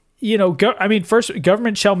 you know, first,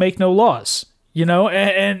 government shall make no laws. You know,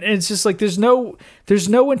 and it's just like there's no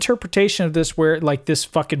interpretation of this where like this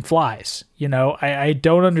fucking flies. You know, I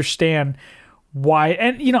don't understand why,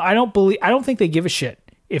 and you know, I don't think they give a shit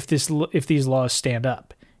if these laws stand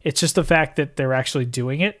up. It's just the fact that they're actually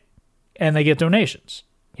doing it and they get donations.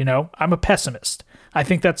 You know, I'm a pessimist. I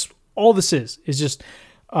think that's all this is just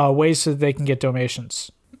ways so that they can get donations.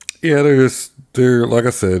 Yeah, they're like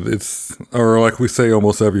I said, or like we say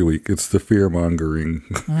almost every week, it's the fear mongering.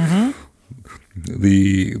 Mm-hmm.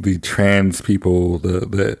 The trans people,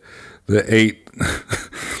 the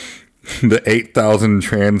 8,000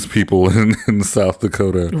 trans people in South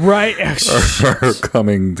Dakota, right, are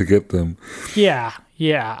coming to get them. Yeah.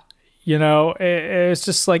 You know, it's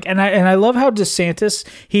just like, and I love how DeSantis,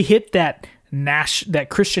 he hit that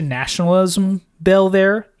Christian nationalism bell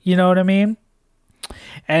there. You know what I mean?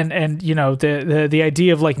 And you know, the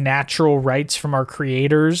idea of like natural rights from our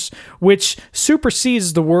creators, which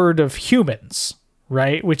supersedes the word of humans,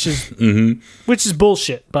 right? Which is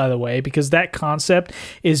bullshit, by the way, because that concept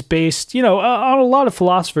is based, you know, on a lot of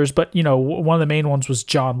philosophers, but you know, one of the main ones was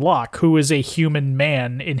John Locke, who is a human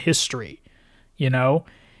man in history, you know.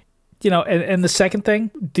 And the second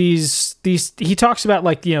thing, these he talks about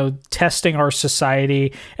like, you know, testing our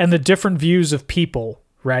society and the different views of people,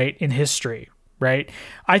 right, in history. Right.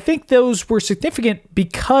 I think those were significant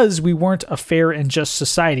because we weren't a fair and just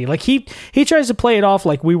society. Like he tries to play it off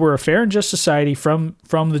like we were a fair and just society from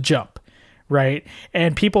the jump. Right.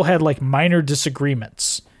 And people had like minor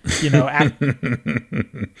disagreements, you know,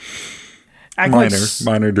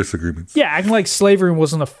 minor disagreements. Yeah. Acting like slavery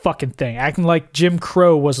wasn't a fucking thing. Acting like Jim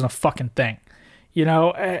Crow wasn't a fucking thing, you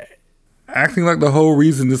know, acting like the whole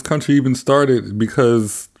reason this country even started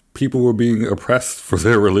because people were being oppressed for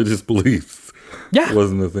their religious beliefs. Yeah, it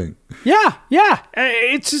wasn't a thing. Yeah.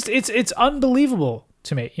 It's just it's unbelievable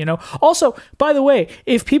to me. You know. Also, by the way,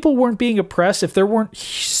 if people weren't being oppressed, if there weren't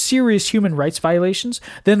serious human rights violations,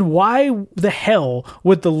 then why the hell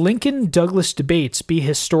would the Lincoln-Douglas debates be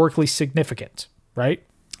historically significant? Right?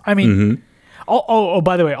 I mean. Oh,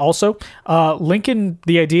 by the way, also, Lincoln,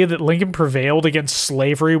 the idea that Lincoln prevailed against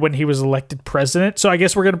slavery when he was elected president. So I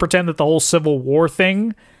guess we're going to pretend that the whole Civil War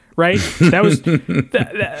thing, right? That was,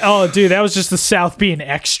 that was just the South being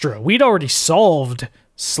extra. We'd already solved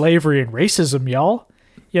slavery and racism, y'all.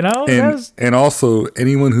 You know? And also,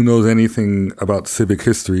 anyone who knows anything about civic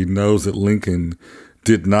history knows that Lincoln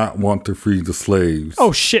did not want to free the slaves.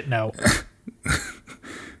 Oh, shit, no.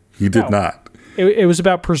 He did not. It was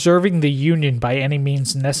about preserving the Union by any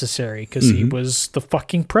means necessary because he was the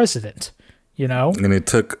fucking president, you know? And it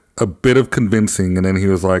took a bit of convincing, and then he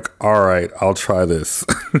was like, all right, I'll try this.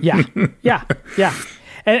 Yeah.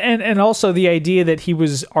 And also the idea that he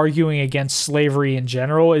was arguing against slavery in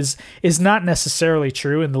general is not necessarily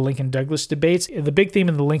true in the Lincoln-Douglas debates. The big theme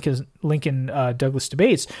in the Lincoln-Douglas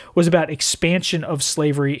debates was about expansion of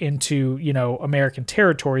slavery into, American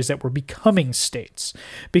territories that were becoming states.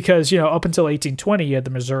 Because, up until 1820, you had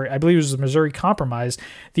the Missouri, I believe it was the Missouri Compromise,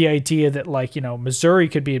 the idea that Missouri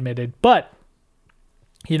could be admitted, but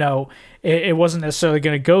it wasn't necessarily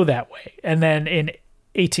going to go that way. And then in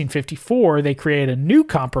 1854, they created a new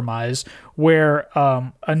compromise where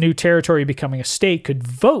a new territory becoming a state could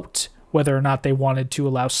vote whether or not they wanted to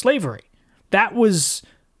allow slavery. That was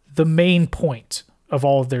the main point of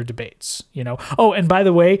all of their debates, Oh, and by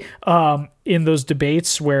the way, in those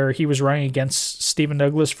debates where he was running against Stephen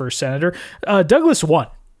Douglas for senator, Douglas won,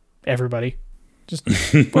 everybody. Just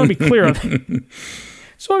want to be clear on that.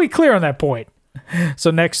 Just want to be clear on that point.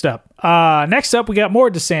 So next up, we got more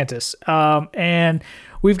DeSantis, and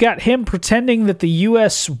we've got him pretending that the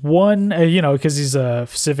U.S. won, because he's a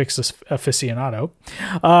civics aficionado.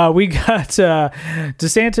 We got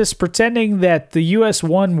DeSantis pretending that the U.S.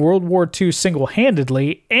 won World War II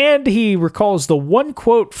single-handedly, and he recalls the one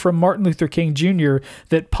quote from Martin Luther King Jr.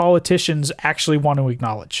 that politicians actually want to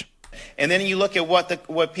acknowledge. And then you look at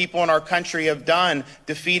what people in our country have done,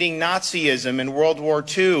 defeating Nazism in World War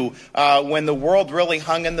II, when the world really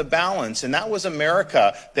hung in the balance. And that was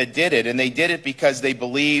America that did it. And they did it because they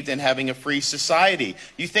believed in having a free society.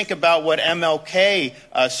 You think about what MLK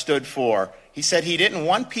stood for. He said he didn't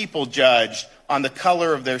want people judged on the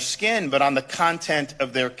color of their skin, but on the content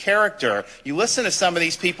of their character. You listen to some of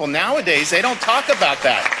these people nowadays, they don't talk about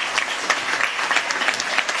that.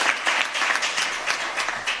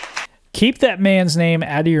 Keep that man's name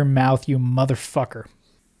out of your mouth, you motherfucker.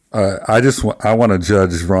 I want to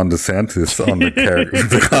judge Ron DeSantis on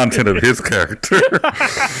the content of his character.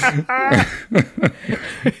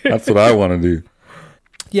 That's what I want to do.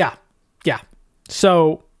 Yeah.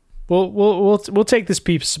 So we'll take this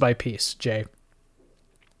piece by piece, Jay.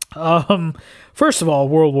 First of all,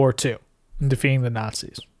 World War II and defeating the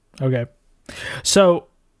Nazis. Okay, so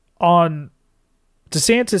on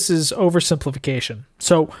DeSantis's oversimplification.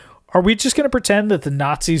 So are we just going to pretend that the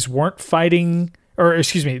Nazis weren't fighting,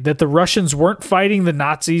 that the Russians weren't fighting the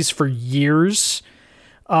Nazis for years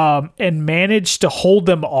and managed to hold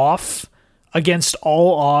them off against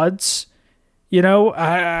all odds?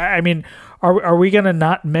 I mean, are we going to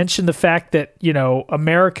not mention the fact that,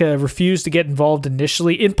 America refused to get involved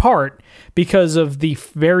initially, in part because of the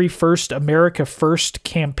very first America First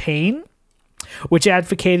campaign, which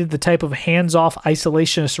advocated the type of hands-off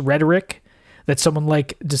isolationist rhetoric that someone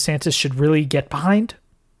like DeSantis should really get behind?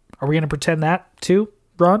 Are we going to pretend that too,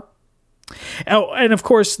 Ron? Oh, and of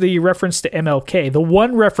course, the reference to MLK, the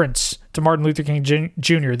one reference to Martin Luther King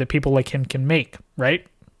Jr. that people like him can make, right?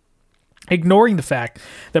 Ignoring the fact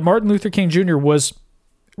that Martin Luther King Jr. was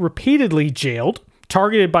repeatedly jailed,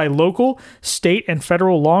 targeted by local, state, and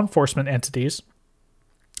federal law enforcement entities,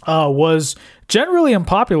 was generally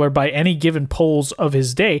unpopular by any given polls of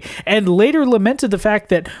his day, and later lamented the fact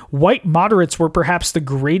that white moderates were perhaps the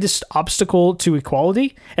greatest obstacle to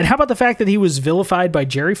equality. And how about the fact that he was vilified by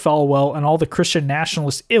Jerry Falwell and all the Christian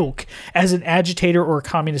nationalist ilk as an agitator or a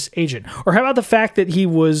communist agent? Or how about the fact that he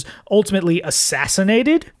was ultimately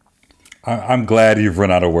assassinated? I'm glad you've run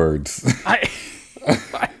out of words.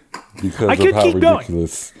 Because I of how keep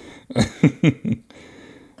ridiculous.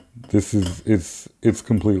 It's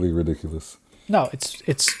completely ridiculous. No,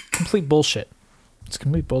 it's complete bullshit. It's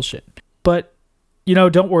complete bullshit. But,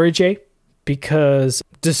 don't worry, Jay, because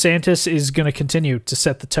DeSantis is going to continue to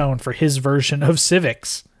set the tone for his version of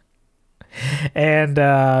civics. And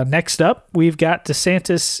next up, we've got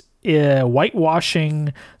DeSantis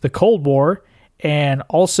whitewashing the Cold War, and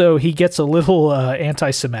also he gets a little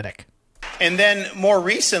anti-Semitic. And then more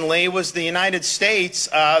recently, it was the United States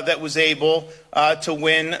that was able to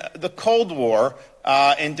win the Cold War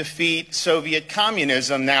and defeat Soviet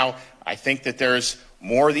communism. Now, I think that there's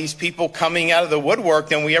more of these people coming out of the woodwork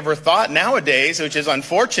than we ever thought nowadays, which is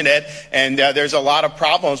unfortunate. And there's a lot of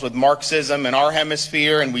problems with Marxism in our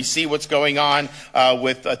hemisphere, and we see what's going on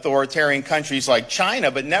with authoritarian countries like China.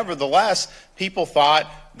 But nevertheless, people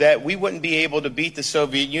thought that we wouldn't be able to beat the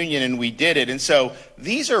Soviet Union, and we did it. And so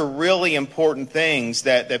these are really important things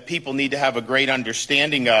that people need to have a great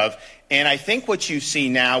understanding of. And I think what you see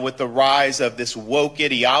now with the rise of this woke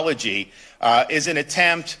ideology is an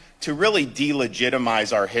attempt to really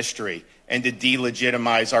delegitimize our history and to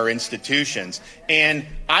delegitimize our institutions. And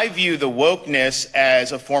I view the wokeness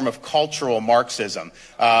as a form of cultural Marxism.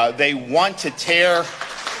 They want to tear...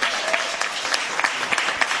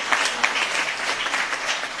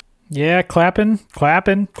 Yeah, clapping for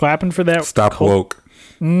that. Stop woke.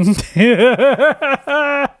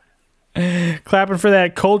 Clapping for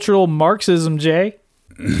that cultural Marxism, Jay.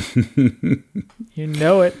 You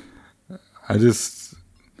know it.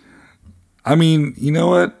 I mean, you know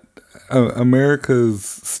what? America's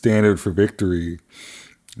standard for victory,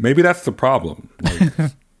 maybe that's the problem.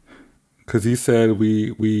 Because he said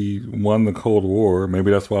we won the Cold War.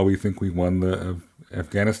 Maybe that's why we think we won the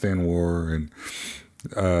Afghanistan War and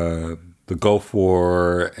the Gulf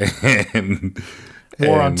War and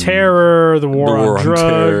War on Terror, the war on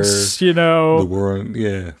drugs, terror, the war on,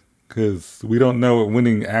 because we don't know what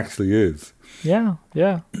winning actually is. Yeah.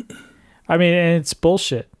 I mean, and it's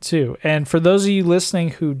bullshit too. And for those of you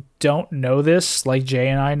listening who don't know this, like Jay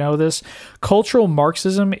and I know this, cultural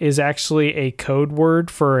Marxism is actually a code word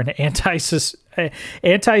for an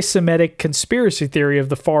anti-Semitic conspiracy theory of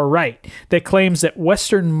the far right that claims that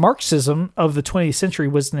Western Marxism of the 20th century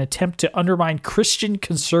was an attempt to undermine Christian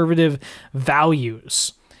conservative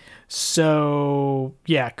values. So,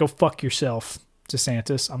 yeah, go fuck yourself,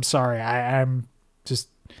 DeSantis. I'm sorry. I'm just...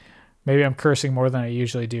 Maybe I'm cursing more than I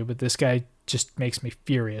usually do, but this guy just makes me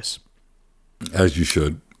furious. As you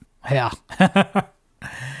should. Yeah.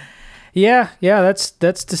 yeah, that's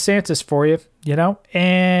DeSantis for you,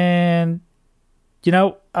 And,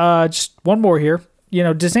 just one more here.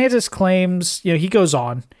 DeSantis claims, he goes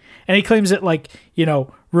on, and he claims that,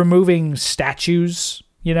 removing statues,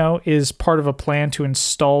 is part of a plan to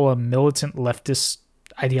install a militant leftist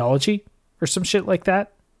ideology or some shit like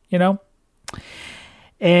that,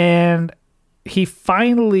 And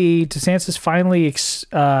DeSantis finally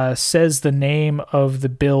says the name of the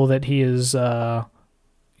bill that he is,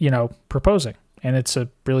 proposing. And it's a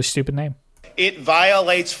really stupid name. It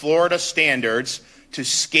violates Florida standards to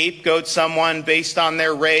scapegoat someone based on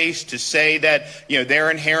their race, to say that, they're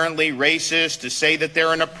inherently racist, to say that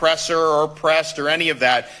they're an oppressor or oppressed or any of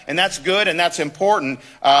that. And that's good and that's important.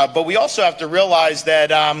 But we also have to realize that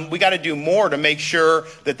we got to do more to make sure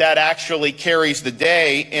that that actually carries the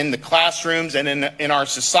day in the classrooms and in our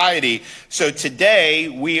society. So today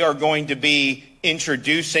we are going to be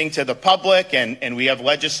introducing to the public, and we have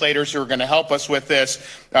legislators who are going to help us with this,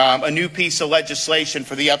 a new piece of legislation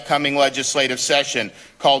for the upcoming legislative session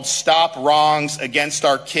called Stop Wrongs Against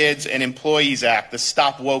Our Kids and Employees Act, the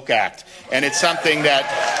Stop Woke Act. And it's something that...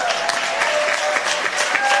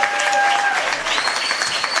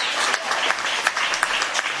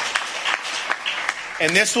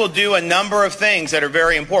 And this will do a number of things that are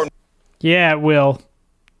very important. Yeah, it will.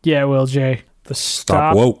 Yeah, it will, Jay. The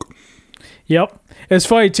Stop Woke. Yep. It's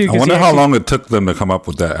funny, too. I wonder how long it took them to come up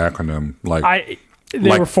with that acronym.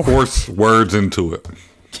 They were force words into it.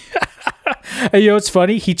 It's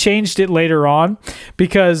funny. He changed it later on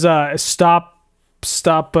because stop,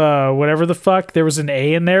 whatever the fuck. There was an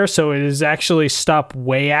A in there, so it is actually Stop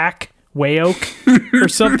Wayoke or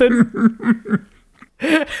something.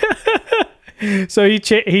 So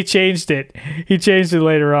he changed it. He changed it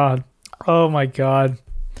later on. Oh, my God.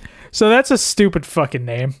 So that's a stupid fucking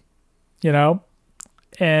name.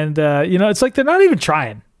 And, it's like they're not even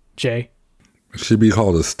trying, Jay. It should be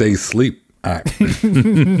called a Stay Sleep Act.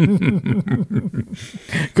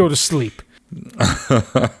 Go to sleep.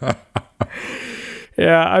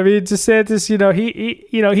 Yeah, I mean,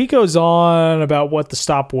 DeSantis, he goes on about what the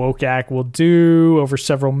Stop Woke Act will do over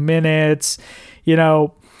several minutes,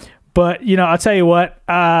 But, I'll tell you what,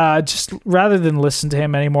 just rather than listen to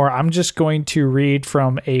him anymore, I'm just going to read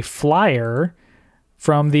from a flyer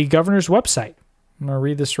from the governor's website. I'm going to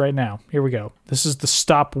read this right now. Here we go. This is the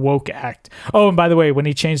Stop Woke Act. Oh, and by the way, when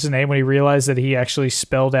he changed the name, when he realized that he actually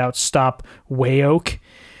spelled out Stop Wayoke,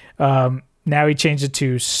 now he changed it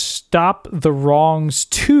to Stop the Wrongs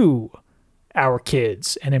to Our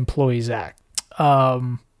Kids and Employees Act.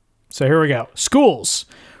 So here we go. Schools.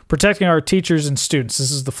 Protecting our teachers and students.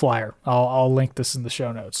 This is the flyer. I'll link this in the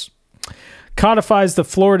show notes. Codifies the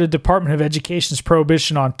Florida Department of Education's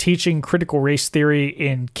prohibition on teaching critical race theory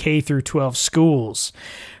in K through 12 schools.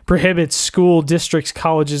 Prohibits school districts,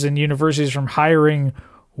 colleges, and universities from hiring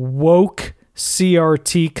woke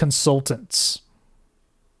CRT consultants.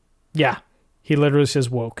 Yeah, he literally says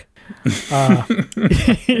woke. I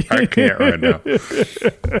can't right now.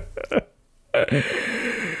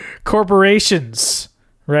 Corporations.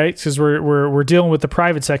 Right, because we're dealing with the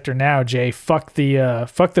private sector now, Jay. Fuck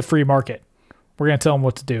the free market. We're gonna tell them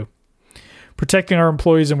what to do. Protecting our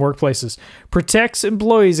employees in workplaces. Protects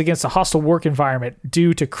employees against a hostile work environment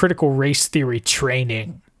due to critical race theory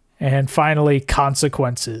training. And finally,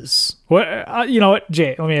 consequences. What you know what,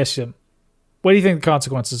 Jay? Let me ask you. What do you think the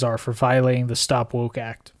consequences are for violating the Stop Woke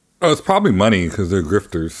Act? Oh, it's probably money because they're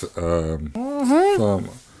grifters. So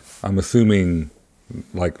I'm assuming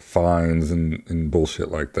like fines and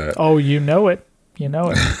bullshit like that. Oh, you know it. You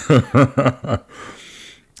know it.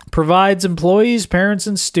 Provides employees, parents,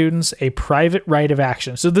 and students a private right of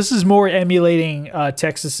action. So this is more emulating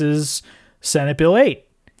Texas's Senate Bill 8.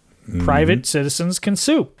 Private citizens can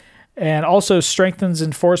sue. And also strengthens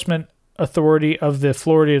enforcement authority of the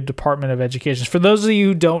Florida Department of Education. For those of you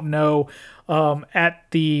who don't know, at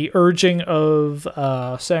the urging of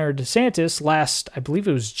Senator DeSantis last, I believe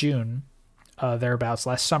it was June, thereabouts,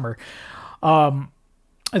 last summer,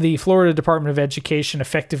 the Florida Department of Education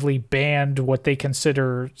effectively banned what they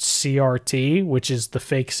consider CRT, which is the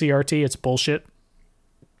fake CRT. It's bullshit.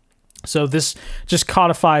 So this just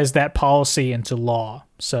codifies that policy into law.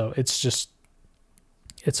 So it's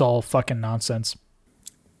all fucking nonsense.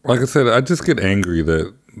 Like I said, I just get angry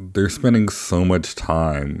that they're spending so much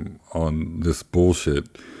time on this bullshit.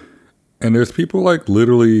 And there's people like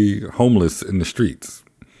literally homeless in the streets.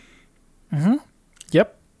 Mm-hmm.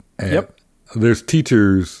 Yep. And yep. There's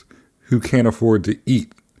teachers who can't afford to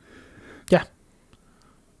eat. Yeah.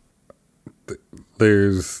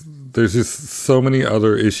 There's just so many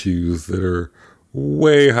other issues that are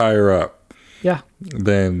way higher up. Yeah.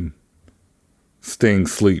 Than staying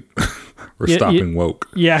asleep or stopping woke.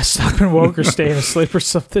 Yeah, stopping woke or staying asleep or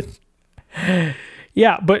something.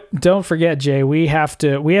 Yeah, but don't forget, Jay, we have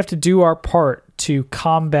to do our part to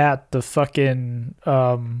combat the fucking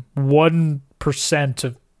 1%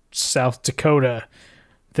 of South Dakota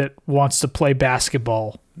that wants to play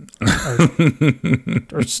basketball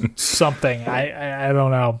or something. I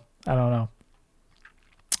don't know.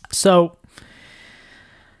 So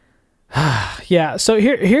yeah, so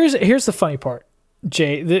here's the funny part,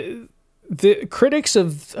 Jay. The critics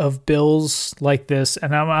of bills like this,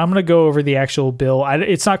 and I'm going to go over the actual bill.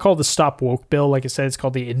 It's not called the Stop Woke Bill. Like I said, it's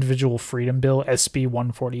called the Individual Freedom Bill, SB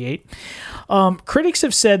 148. Critics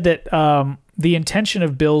have said that the intention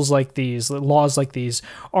of bills like these, laws like these,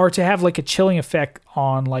 are to have like a chilling effect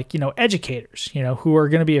on like, educators, who are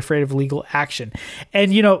going to be afraid of legal action.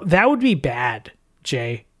 And, that would be bad,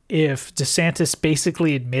 Jay, if DeSantis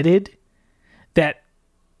basically admitted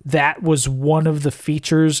that was one of the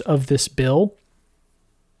features of this bill.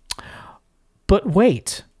 But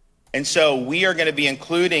wait. And so we are going to be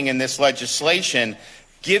including in this legislation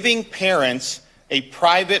giving parents a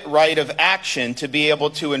private right of action to be able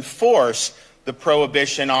to enforce the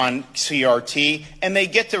prohibition on CRT, and they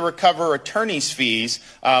get to recover attorney's fees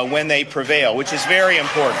when they prevail, which is very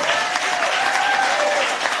important.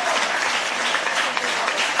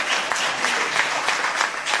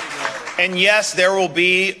 And yes, there will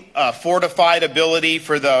be a fortified ability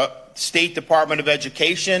for the State Department of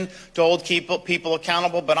Education to hold people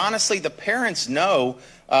accountable. But honestly, the parents know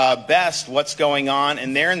best what's going on,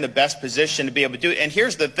 and they're in the best position to be able to do it. And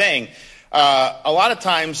here's the thing. A lot of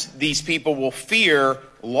times these people will fear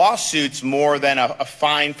lawsuits more than a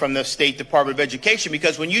fine from the State Department of Education,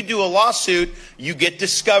 because when you do a lawsuit, you get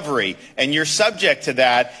discovery and you're subject to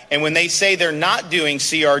that. And when they say they're not doing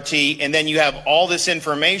CRT and then you have all this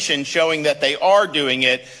information showing that they are doing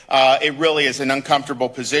it, it really is an uncomfortable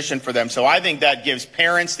position for them. So I think that gives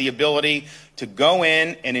parents the ability to go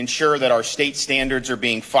in and ensure that our state standards are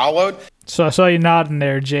being followed. So I saw you nodding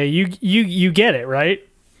there, Jay. You get it, right?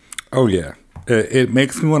 Oh, yeah. It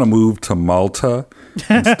makes me want to move to Malta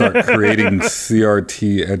and start creating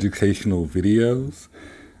CRT educational videos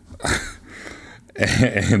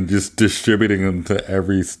and just distributing them to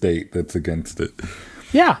every state that's against it.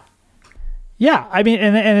 Yeah. Yeah. I mean,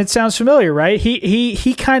 and it sounds familiar, right?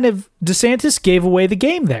 He kind of, DeSantis gave away the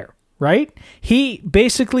game there, right? He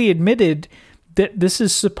basically admitted that this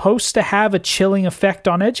is supposed to have a chilling effect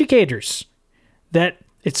on educators, that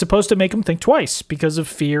it's supposed to make them think twice because of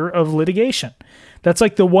fear of litigation. That's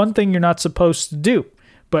like the one thing you're not supposed to do.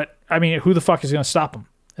 But, I mean, who the fuck is going to stop them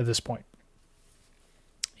at this point?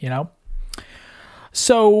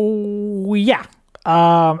 So, yeah.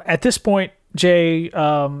 At this point, Jay,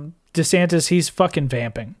 DeSantis, he's fucking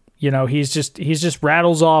vamping. He's just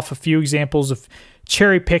rattles off a few examples of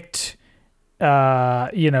cherry-picked,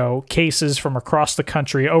 cases from across the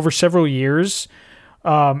country over several years.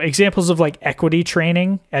 Examples of like equity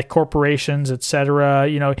training at corporations, etc.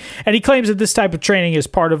 And he claims that this type of training is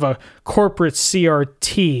part of a corporate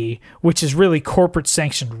CRT, which is really corporate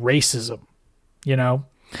sanctioned racism.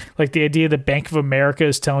 Like the idea that Bank of America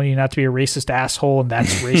is telling you not to be a racist asshole, and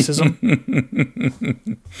that's racism.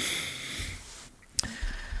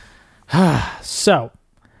 So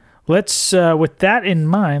let's, with that in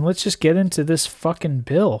mind, let's just get into this fucking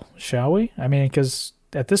bill, shall we? I mean, because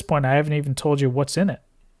at this point, I haven't even told you what's in it.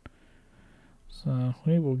 So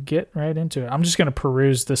we will get right into it. I'm just going to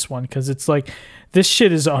peruse this one because it's like, this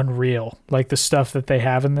shit is unreal. Like the stuff that they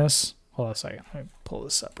have in this. Hold on a second. Let me pull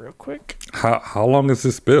this up real quick. How long is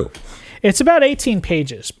this bill? It's about 18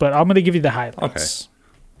 pages, but I'm going to give you the highlights. Okay.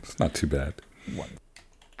 It's not too bad.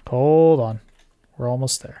 Hold on. We're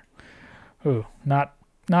almost there. Ooh, not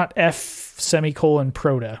F semicolon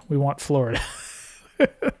Proda. We want Florida.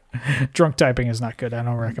 Drunk typing is not good. I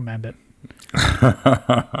don't recommend it.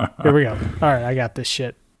 Here we go. All right, I got this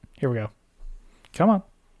shit. Here we go. Come on.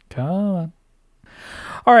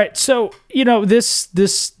 All right, so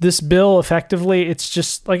this bill effectively, it's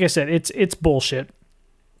just like I said, it's bullshit.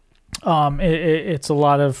 It's a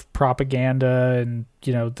lot of propaganda and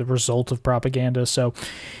the result of propaganda. So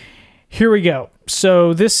here we go.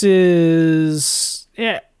 So this is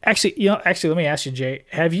actually let me ask you, Jay,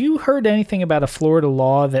 have you heard anything about a Florida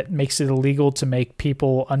law that makes it illegal to make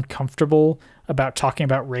people uncomfortable about talking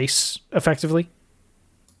about race effectively?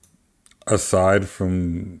 Aside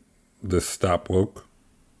from the Stop Woke?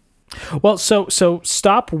 Well, so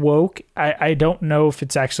Stop Woke, I don't know if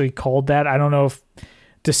it's actually called that. I don't know if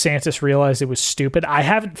DeSantis realized it was stupid. I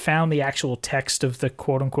haven't found the actual text of the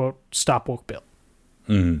quote-unquote Stop Woke bill.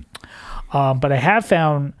 Mm-hmm. But I have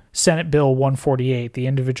found Senate Bill 148, the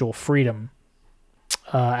Individual Freedom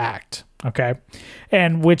Act, okay?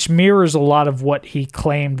 And which mirrors a lot of what he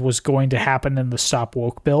claimed was going to happen in the Stop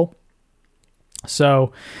Woke bill.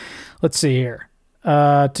 So, let's see here.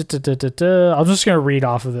 I'm just going to read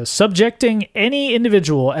off of this. Subjecting any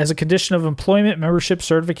individual as a condition of employment, membership,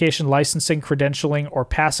 certification, licensing, credentialing, or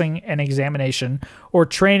passing an examination, or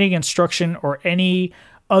training, instruction, or any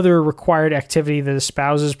other required activity that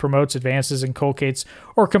espouses, promotes, advances, inculcates,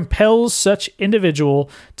 or compels such individual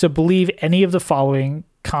to believe any of the following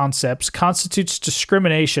concepts constitutes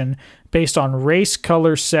discrimination based on race,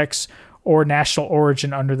 color, sex, or national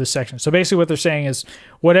origin under the section. So basically what they're saying is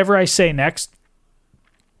whatever I say next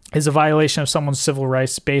is a violation of someone's civil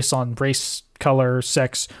rights based on race, color,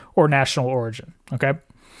 sex, or national origin. Okay?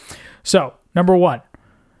 So, number one,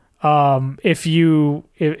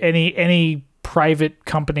 if any private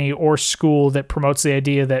company or school that promotes the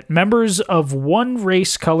idea that members of one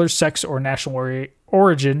race, color, sex, or national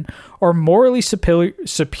origin are morally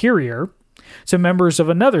superior to members of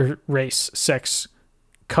another race, sex,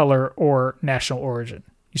 color, or national origin.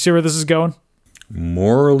 You see where this is going?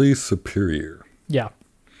 Morally superior. Yeah.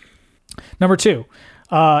 Number two,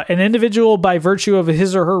 an individual by virtue of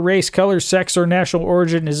his or her race, color, sex, or national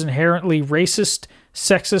origin is inherently racist,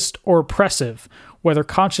 sexist, or oppressive, whether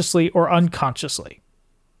consciously or unconsciously.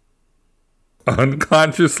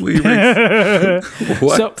 Unconsciously racist?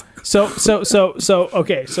 What? So,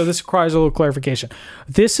 okay, so this requires a little clarification.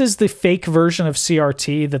 This is the fake version of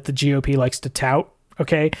CRT that the GOP likes to tout,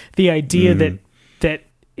 okay? The idea that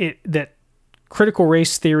critical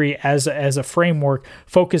race theory as a framework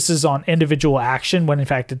focuses on individual action when in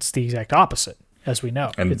fact it's the exact opposite, as we know.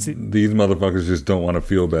 And these motherfuckers just don't want to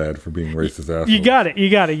feel bad for being racist assholes. You got it.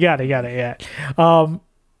 Yeah.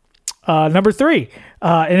 Number three,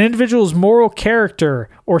 an individual's moral character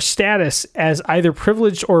or status as either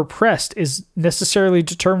privileged or oppressed is necessarily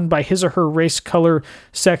determined by his or her race, color,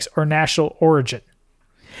 sex, or national origin.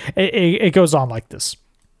 It goes on like this.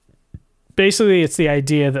 Basically, it's the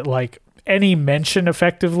idea that any mention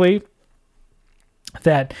effectively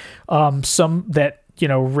that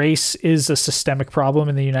race is a systemic problem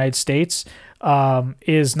in the United States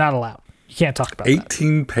is not allowed. You can't talk about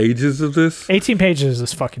 18 pages of this? 18 pages of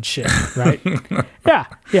this fucking shit, right?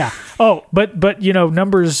 Yeah. Oh, but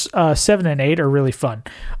numbers 7 and 8 are really fun.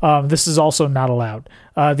 This is also not allowed.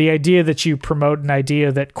 The idea that you promote an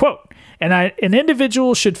idea that, quote, an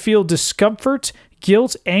individual should feel discomfort,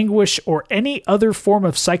 guilt, anguish, or any other form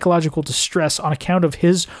of psychological distress on account of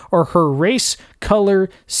his or her race, color,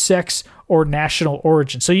 sex, or national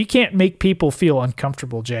origin. So you can't make people feel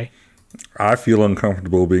uncomfortable, Jay. I feel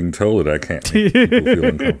uncomfortable being told that I can't make people feel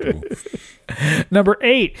uncomfortable. Number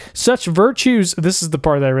 8, such virtues, this is the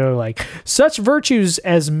part that I really like, such virtues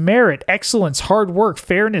as merit, excellence, hard work,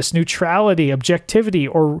 fairness, neutrality, objectivity,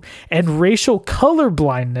 and racial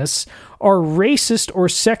colorblindness are racist or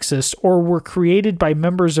sexist or were created by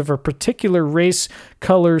members of a particular race,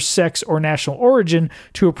 color, sex, or national origin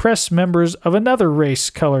to oppress members of another race,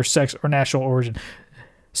 color, sex, or national origin.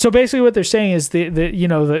 So basically what they're saying is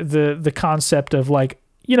the concept of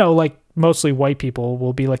mostly white people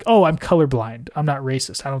will be like, oh, I'm colorblind. I'm not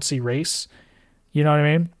racist. I don't see race. You know what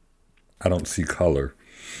I mean? I don't see color.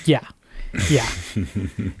 Yeah. And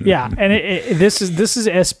this is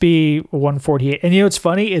SB 148. And what's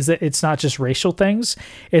funny is that it's not just racial things.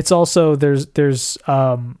 It's also there's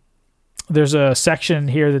there's a section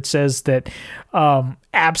here that says that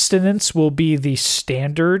abstinence will be the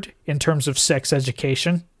standard in terms of sex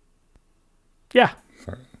education. Yeah.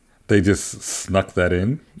 They just snuck that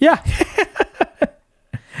in. Yeah.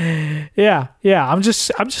 Yeah. I'm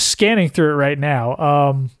just scanning through it right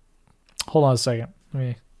now. Hold on a second.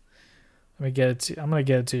 Let me get it to, I'm going to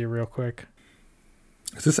get it to you real quick.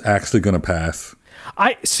 Is this actually going to pass?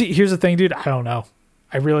 I see. Here's the thing, dude. I don't know.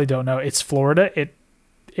 I really don't know. It's Florida. It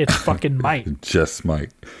fucking might. It just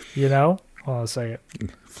might. You know? Hold on a second.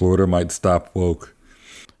 Florida might stop woke.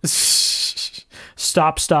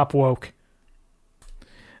 Stop woke.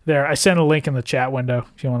 There, I sent a link in the chat window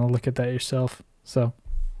if you want to look at that yourself. So,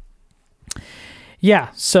 yeah.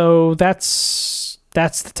 So that's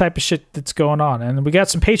the type of shit that's going on, and we got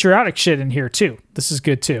some patriotic shit in here too. This is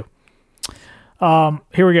good too.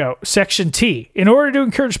 Here we go. Section T. In order to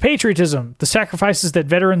encourage patriotism, the sacrifices that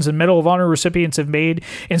veterans and Medal of Honor recipients have made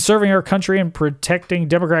in serving our country and protecting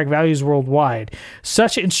democratic values worldwide.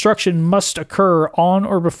 Such instruction must occur on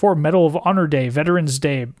or before Medal of Honor Day, Veterans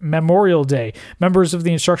Day, Memorial Day. Members of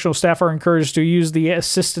the instructional staff are encouraged to use the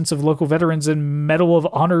assistance of local veterans and Medal of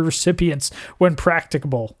Honor recipients when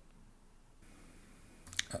practicable.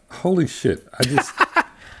 Holy shit. I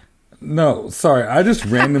just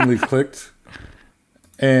randomly clicked.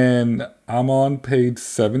 And I'm on page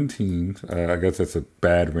 17. I guess that's a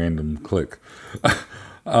bad random click.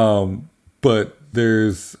 But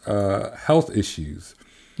there's health issues.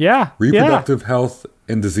 Yeah. Reproductive health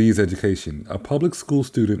and disease education. A public school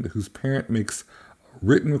student whose parent makes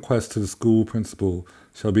written request to the school principal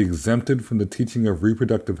shall be exempted from the teaching of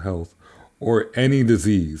reproductive health or any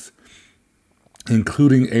disease,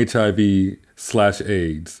 including HIV/AIDS,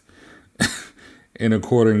 in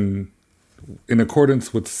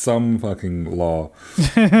accordance with some fucking law.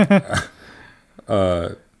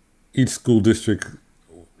 Each school district,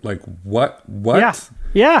 like, what?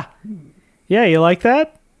 Yeah. You like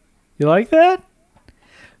that?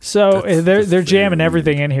 So they're jamming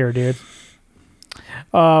everything in here, dude.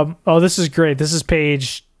 This is great. This is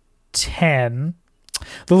page 10.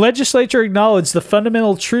 The legislature acknowledged the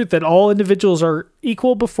fundamental truth that all individuals are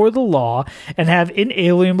equal before the law and have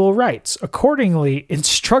inalienable rights. Accordingly,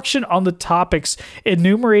 instruction on the topics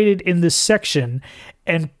enumerated in this section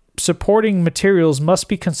and supporting materials must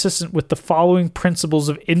be consistent with the following principles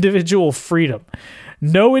of individual freedom.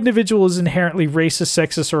 No individual is inherently racist,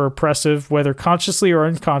 sexist, or oppressive, whether consciously or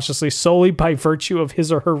unconsciously, solely by virtue of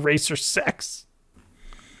his or her race or sex.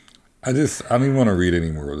 I don't even want to read any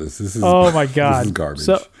more of this. This is oh my god, this is garbage.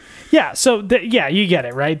 You get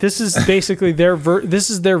it, right? This is basically their version. This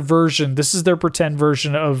is their pretend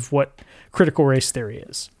version of what critical race theory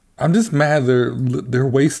is. I'm just mad they're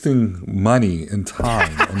wasting money and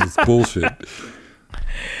time on this bullshit.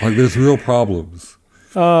 Like, there's real problems.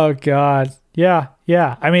 Oh god, yeah.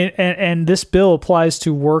 I mean, and this bill applies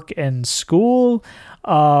to work and school.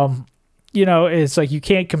 It's like you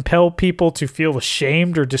can't compel people to feel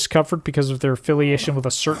ashamed or discomfort because of their affiliation with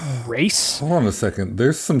a certain race. Hold on a second.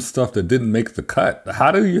 There's some stuff that didn't make the cut.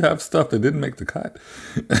 How do you have stuff that didn't make the cut?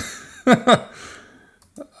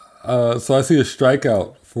 So I see a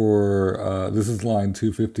strikeout for, this is line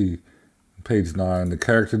 250, page 9. The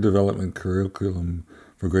character development curriculum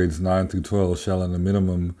for grades 9 through 12 shall, at a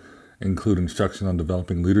minimum, include instruction on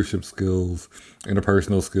developing leadership skills,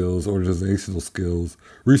 interpersonal skills, organizational skills,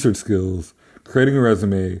 research skills, creating a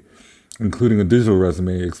resume, including a digital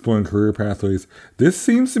resume, exploring career pathways. This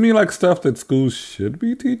seems to me like stuff that schools should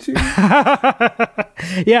be teaching.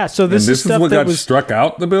 Yeah, so this is stuff what that got struck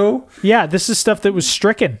out the bill? Yeah, this is stuff that was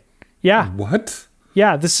stricken. Yeah. What?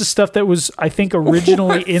 Yeah, this is stuff that was, I think,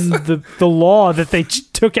 originally in the law that they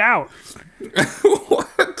took out. What?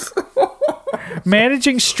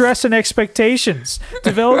 Managing stress and expectations.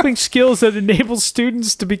 Developing skills that enable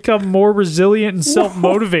students to become more resilient and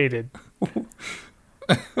self-motivated.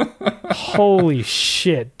 Holy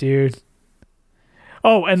shit, dude.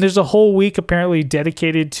 Oh, and there's a whole week apparently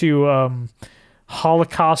dedicated to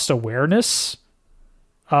Holocaust awareness.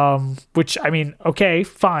 Which, I mean, okay,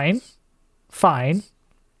 fine.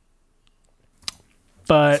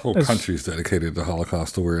 But this whole country's dedicated to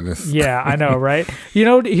Holocaust awareness. Yeah, I know, right?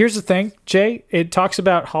 Here's the thing, Jay. It talks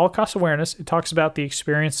about Holocaust awareness. It talks about the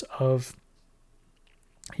experience of,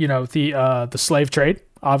 the slave trade,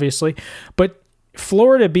 obviously. But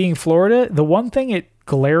Florida being Florida, the one thing it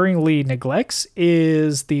glaringly neglects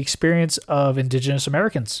is the experience of Indigenous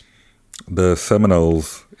Americans. The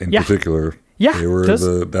Seminoles, in particular. Yeah, they were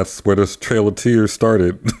that's where this Trail of Tears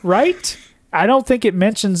started. Right? I don't think it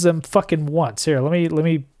mentions them fucking once. Here, let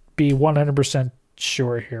me be 100%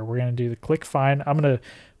 sure here. We're going to do the click find. I'm going to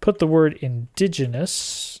put the word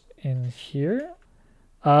indigenous in here.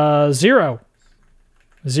 0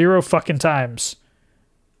 fucking times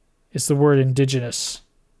is the word indigenous.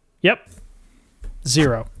 Yep.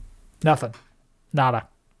 0. Nothing. Nada.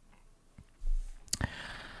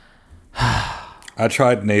 I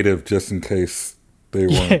tried native just in case they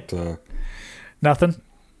weren't. Nothing.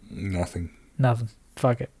 Nothing.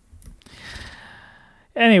 Fuck it.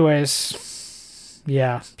 Anyways,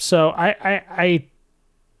 yeah. So I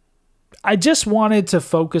just wanted to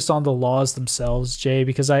focus on the laws themselves, Jay,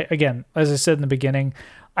 because again, as I said in the beginning,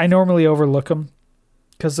 I normally overlook them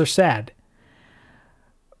because they're sad.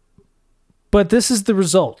 But this is the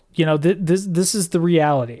result. You know, this is the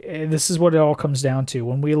reality. This is what it all comes down to.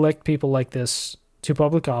 When we elect people like this to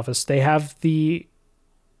public office, they have the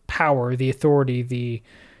power, the authority, the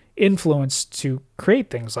influence to create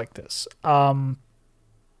things like this.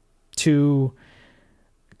 To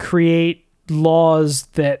create laws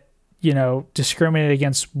that, you know, discriminate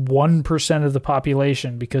against 1% of the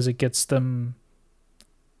population because it gets them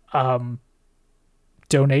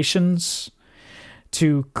donations,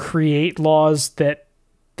 to create laws that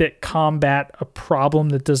combat a problem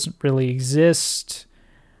that doesn't really exist.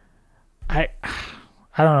 I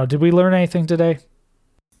don't know. Did we learn anything today?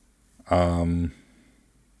 I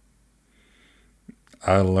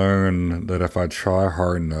learned that if I try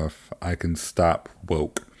hard enough, I can stop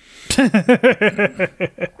woke. I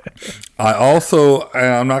also,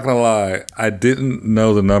 I'm not going to lie, I didn't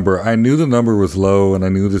know the number. I knew the number was low and I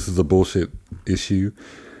knew this is a bullshit issue,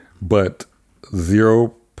 but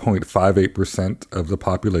 0.58% of the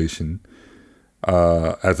population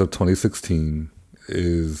as of 2016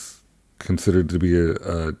 is considered to be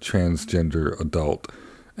a transgender adult.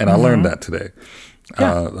 And I learned that today.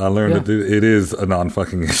 Yeah. I learned that it is a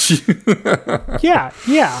non-fucking issue. Yeah.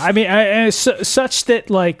 I mean, such that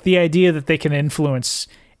like the idea that they can influence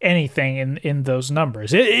anything in those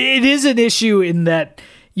numbers. It is an issue in that,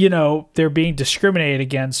 you know, they're being discriminated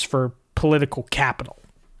against for political capital,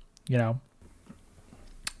 you know.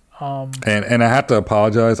 And I have to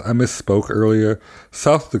apologize. I misspoke earlier.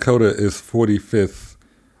 South Dakota is 45th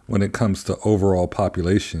when it comes to overall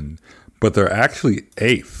population, but they're actually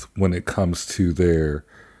 8th when it comes to their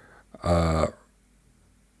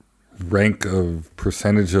rank of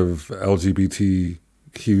percentage of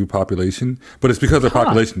LGBTQ population. But it's because their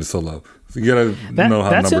population is so low. So you gotta know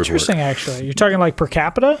how numbers work. That's interesting, actually. You're talking like per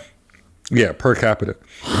capita? Yeah, per capita.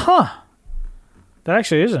 Huh. That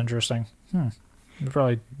actually is interesting. You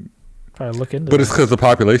probably look into that. But it's because the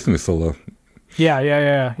population is so low.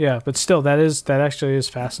 Yeah. But still, that actually is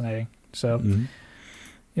fascinating. So,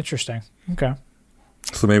 interesting. Okay.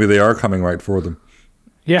 So maybe they are coming right for them.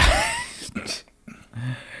 Yeah.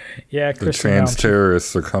 Yeah, the trans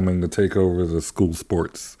terrorists are coming to take over the school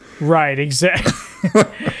sports. Right, exactly.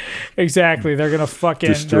 Exactly. They're gonna fucking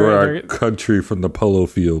destroy our country from the polo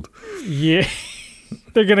field. Yeah.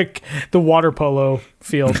 They're the water polo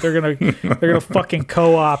field. They're gonna fucking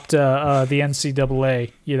co-opt the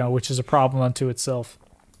NCAA, you know, which is a problem unto itself.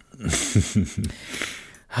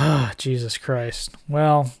 Jesus Christ.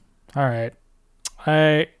 Well, all right.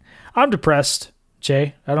 I'm depressed,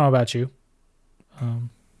 Jay. I don't know about you.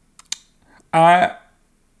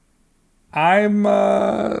 I'm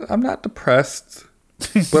not depressed,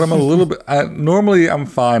 but I'm a little bit. Normally, I'm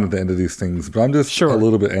fine at the end of these things, but I'm just a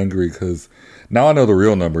little bit angry because now I know the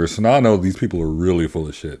real numbers. So now I know these people are really full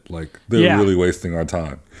of shit. Like they're really wasting our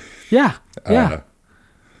time. Yeah. And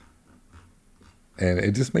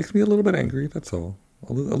it just makes me a little bit angry. That's all.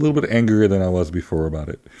 A little bit angrier than I was before about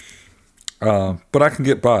it. But I can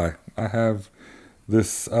get by. I have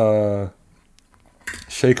this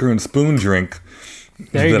shaker and spoon drink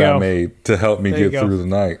that I made to help me get through the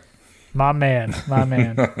night. My man,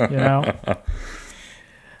 you know?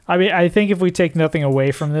 I mean, I think if we take nothing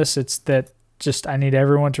away from this, it's that just I need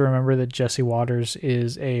everyone to remember that Jesse Waters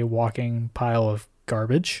is a walking pile of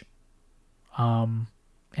garbage. And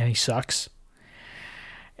he sucks.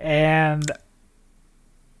 And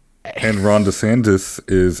Ron DeSantis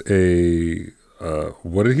is a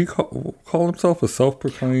what did he call himself? A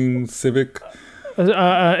self-proclaimed civic?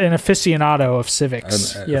 An aficionado of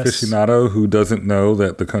civics. An aficionado who doesn't know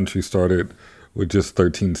that the country started with just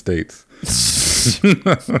 13 states.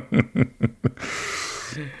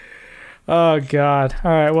 Oh, God.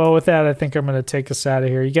 All right. Well, with that, I think I'm going to take us out of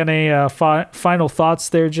here. You got any final thoughts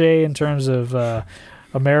there, Jay, in terms of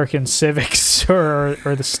American civics or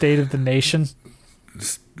the state of the nation?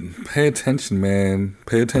 Just pay attention, man.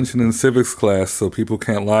 Pay attention in civics class so people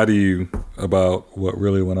can't lie to you about what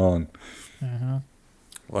really went on.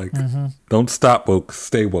 Don't stop woke,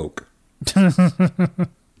 stay woke.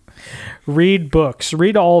 Read books.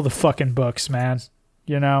 Read all the fucking books, man.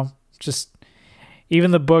 just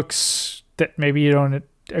even the books that maybe you don't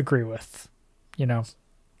agree with,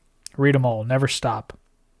 read them all. Never stop.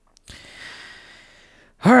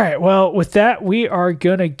 All right. Well, with that, we are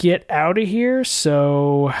going to get out of here.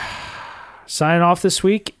 So signing off this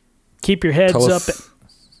week. Keep your heads up.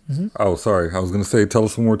 Oh, sorry. I was going to say, tell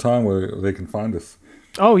us one more time where they can find us.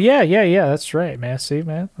 Oh, yeah. That's right, man. See,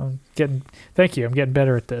 man, thank you. I'm getting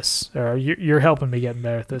better at this. You're helping me getting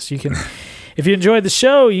better at this. You can, if you enjoyed the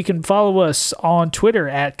show, you can follow us on Twitter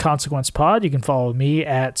at ConsequencePod. You can follow me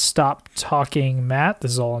at Stop Talking Matt.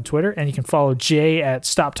 This is all on Twitter. And you can follow Jay at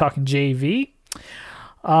Stop Talking JV.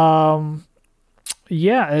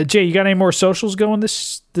 Jay, you got any more socials going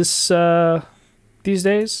these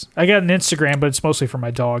days? I got an Instagram, but it's mostly for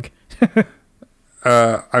my dog.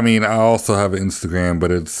 I also have an Instagram,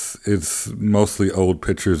 but it's mostly old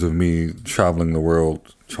pictures of me traveling the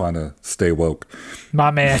world trying to stay woke.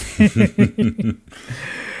 My man.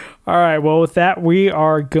 All right. Well, with that, we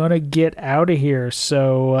are going to get out of here.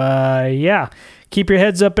 So, keep your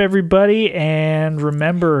heads up, everybody. And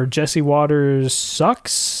remember, Jesse Waters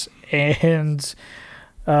sucks. And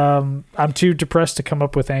I'm too depressed to come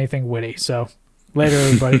up with anything witty. So, later,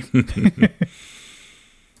 everybody.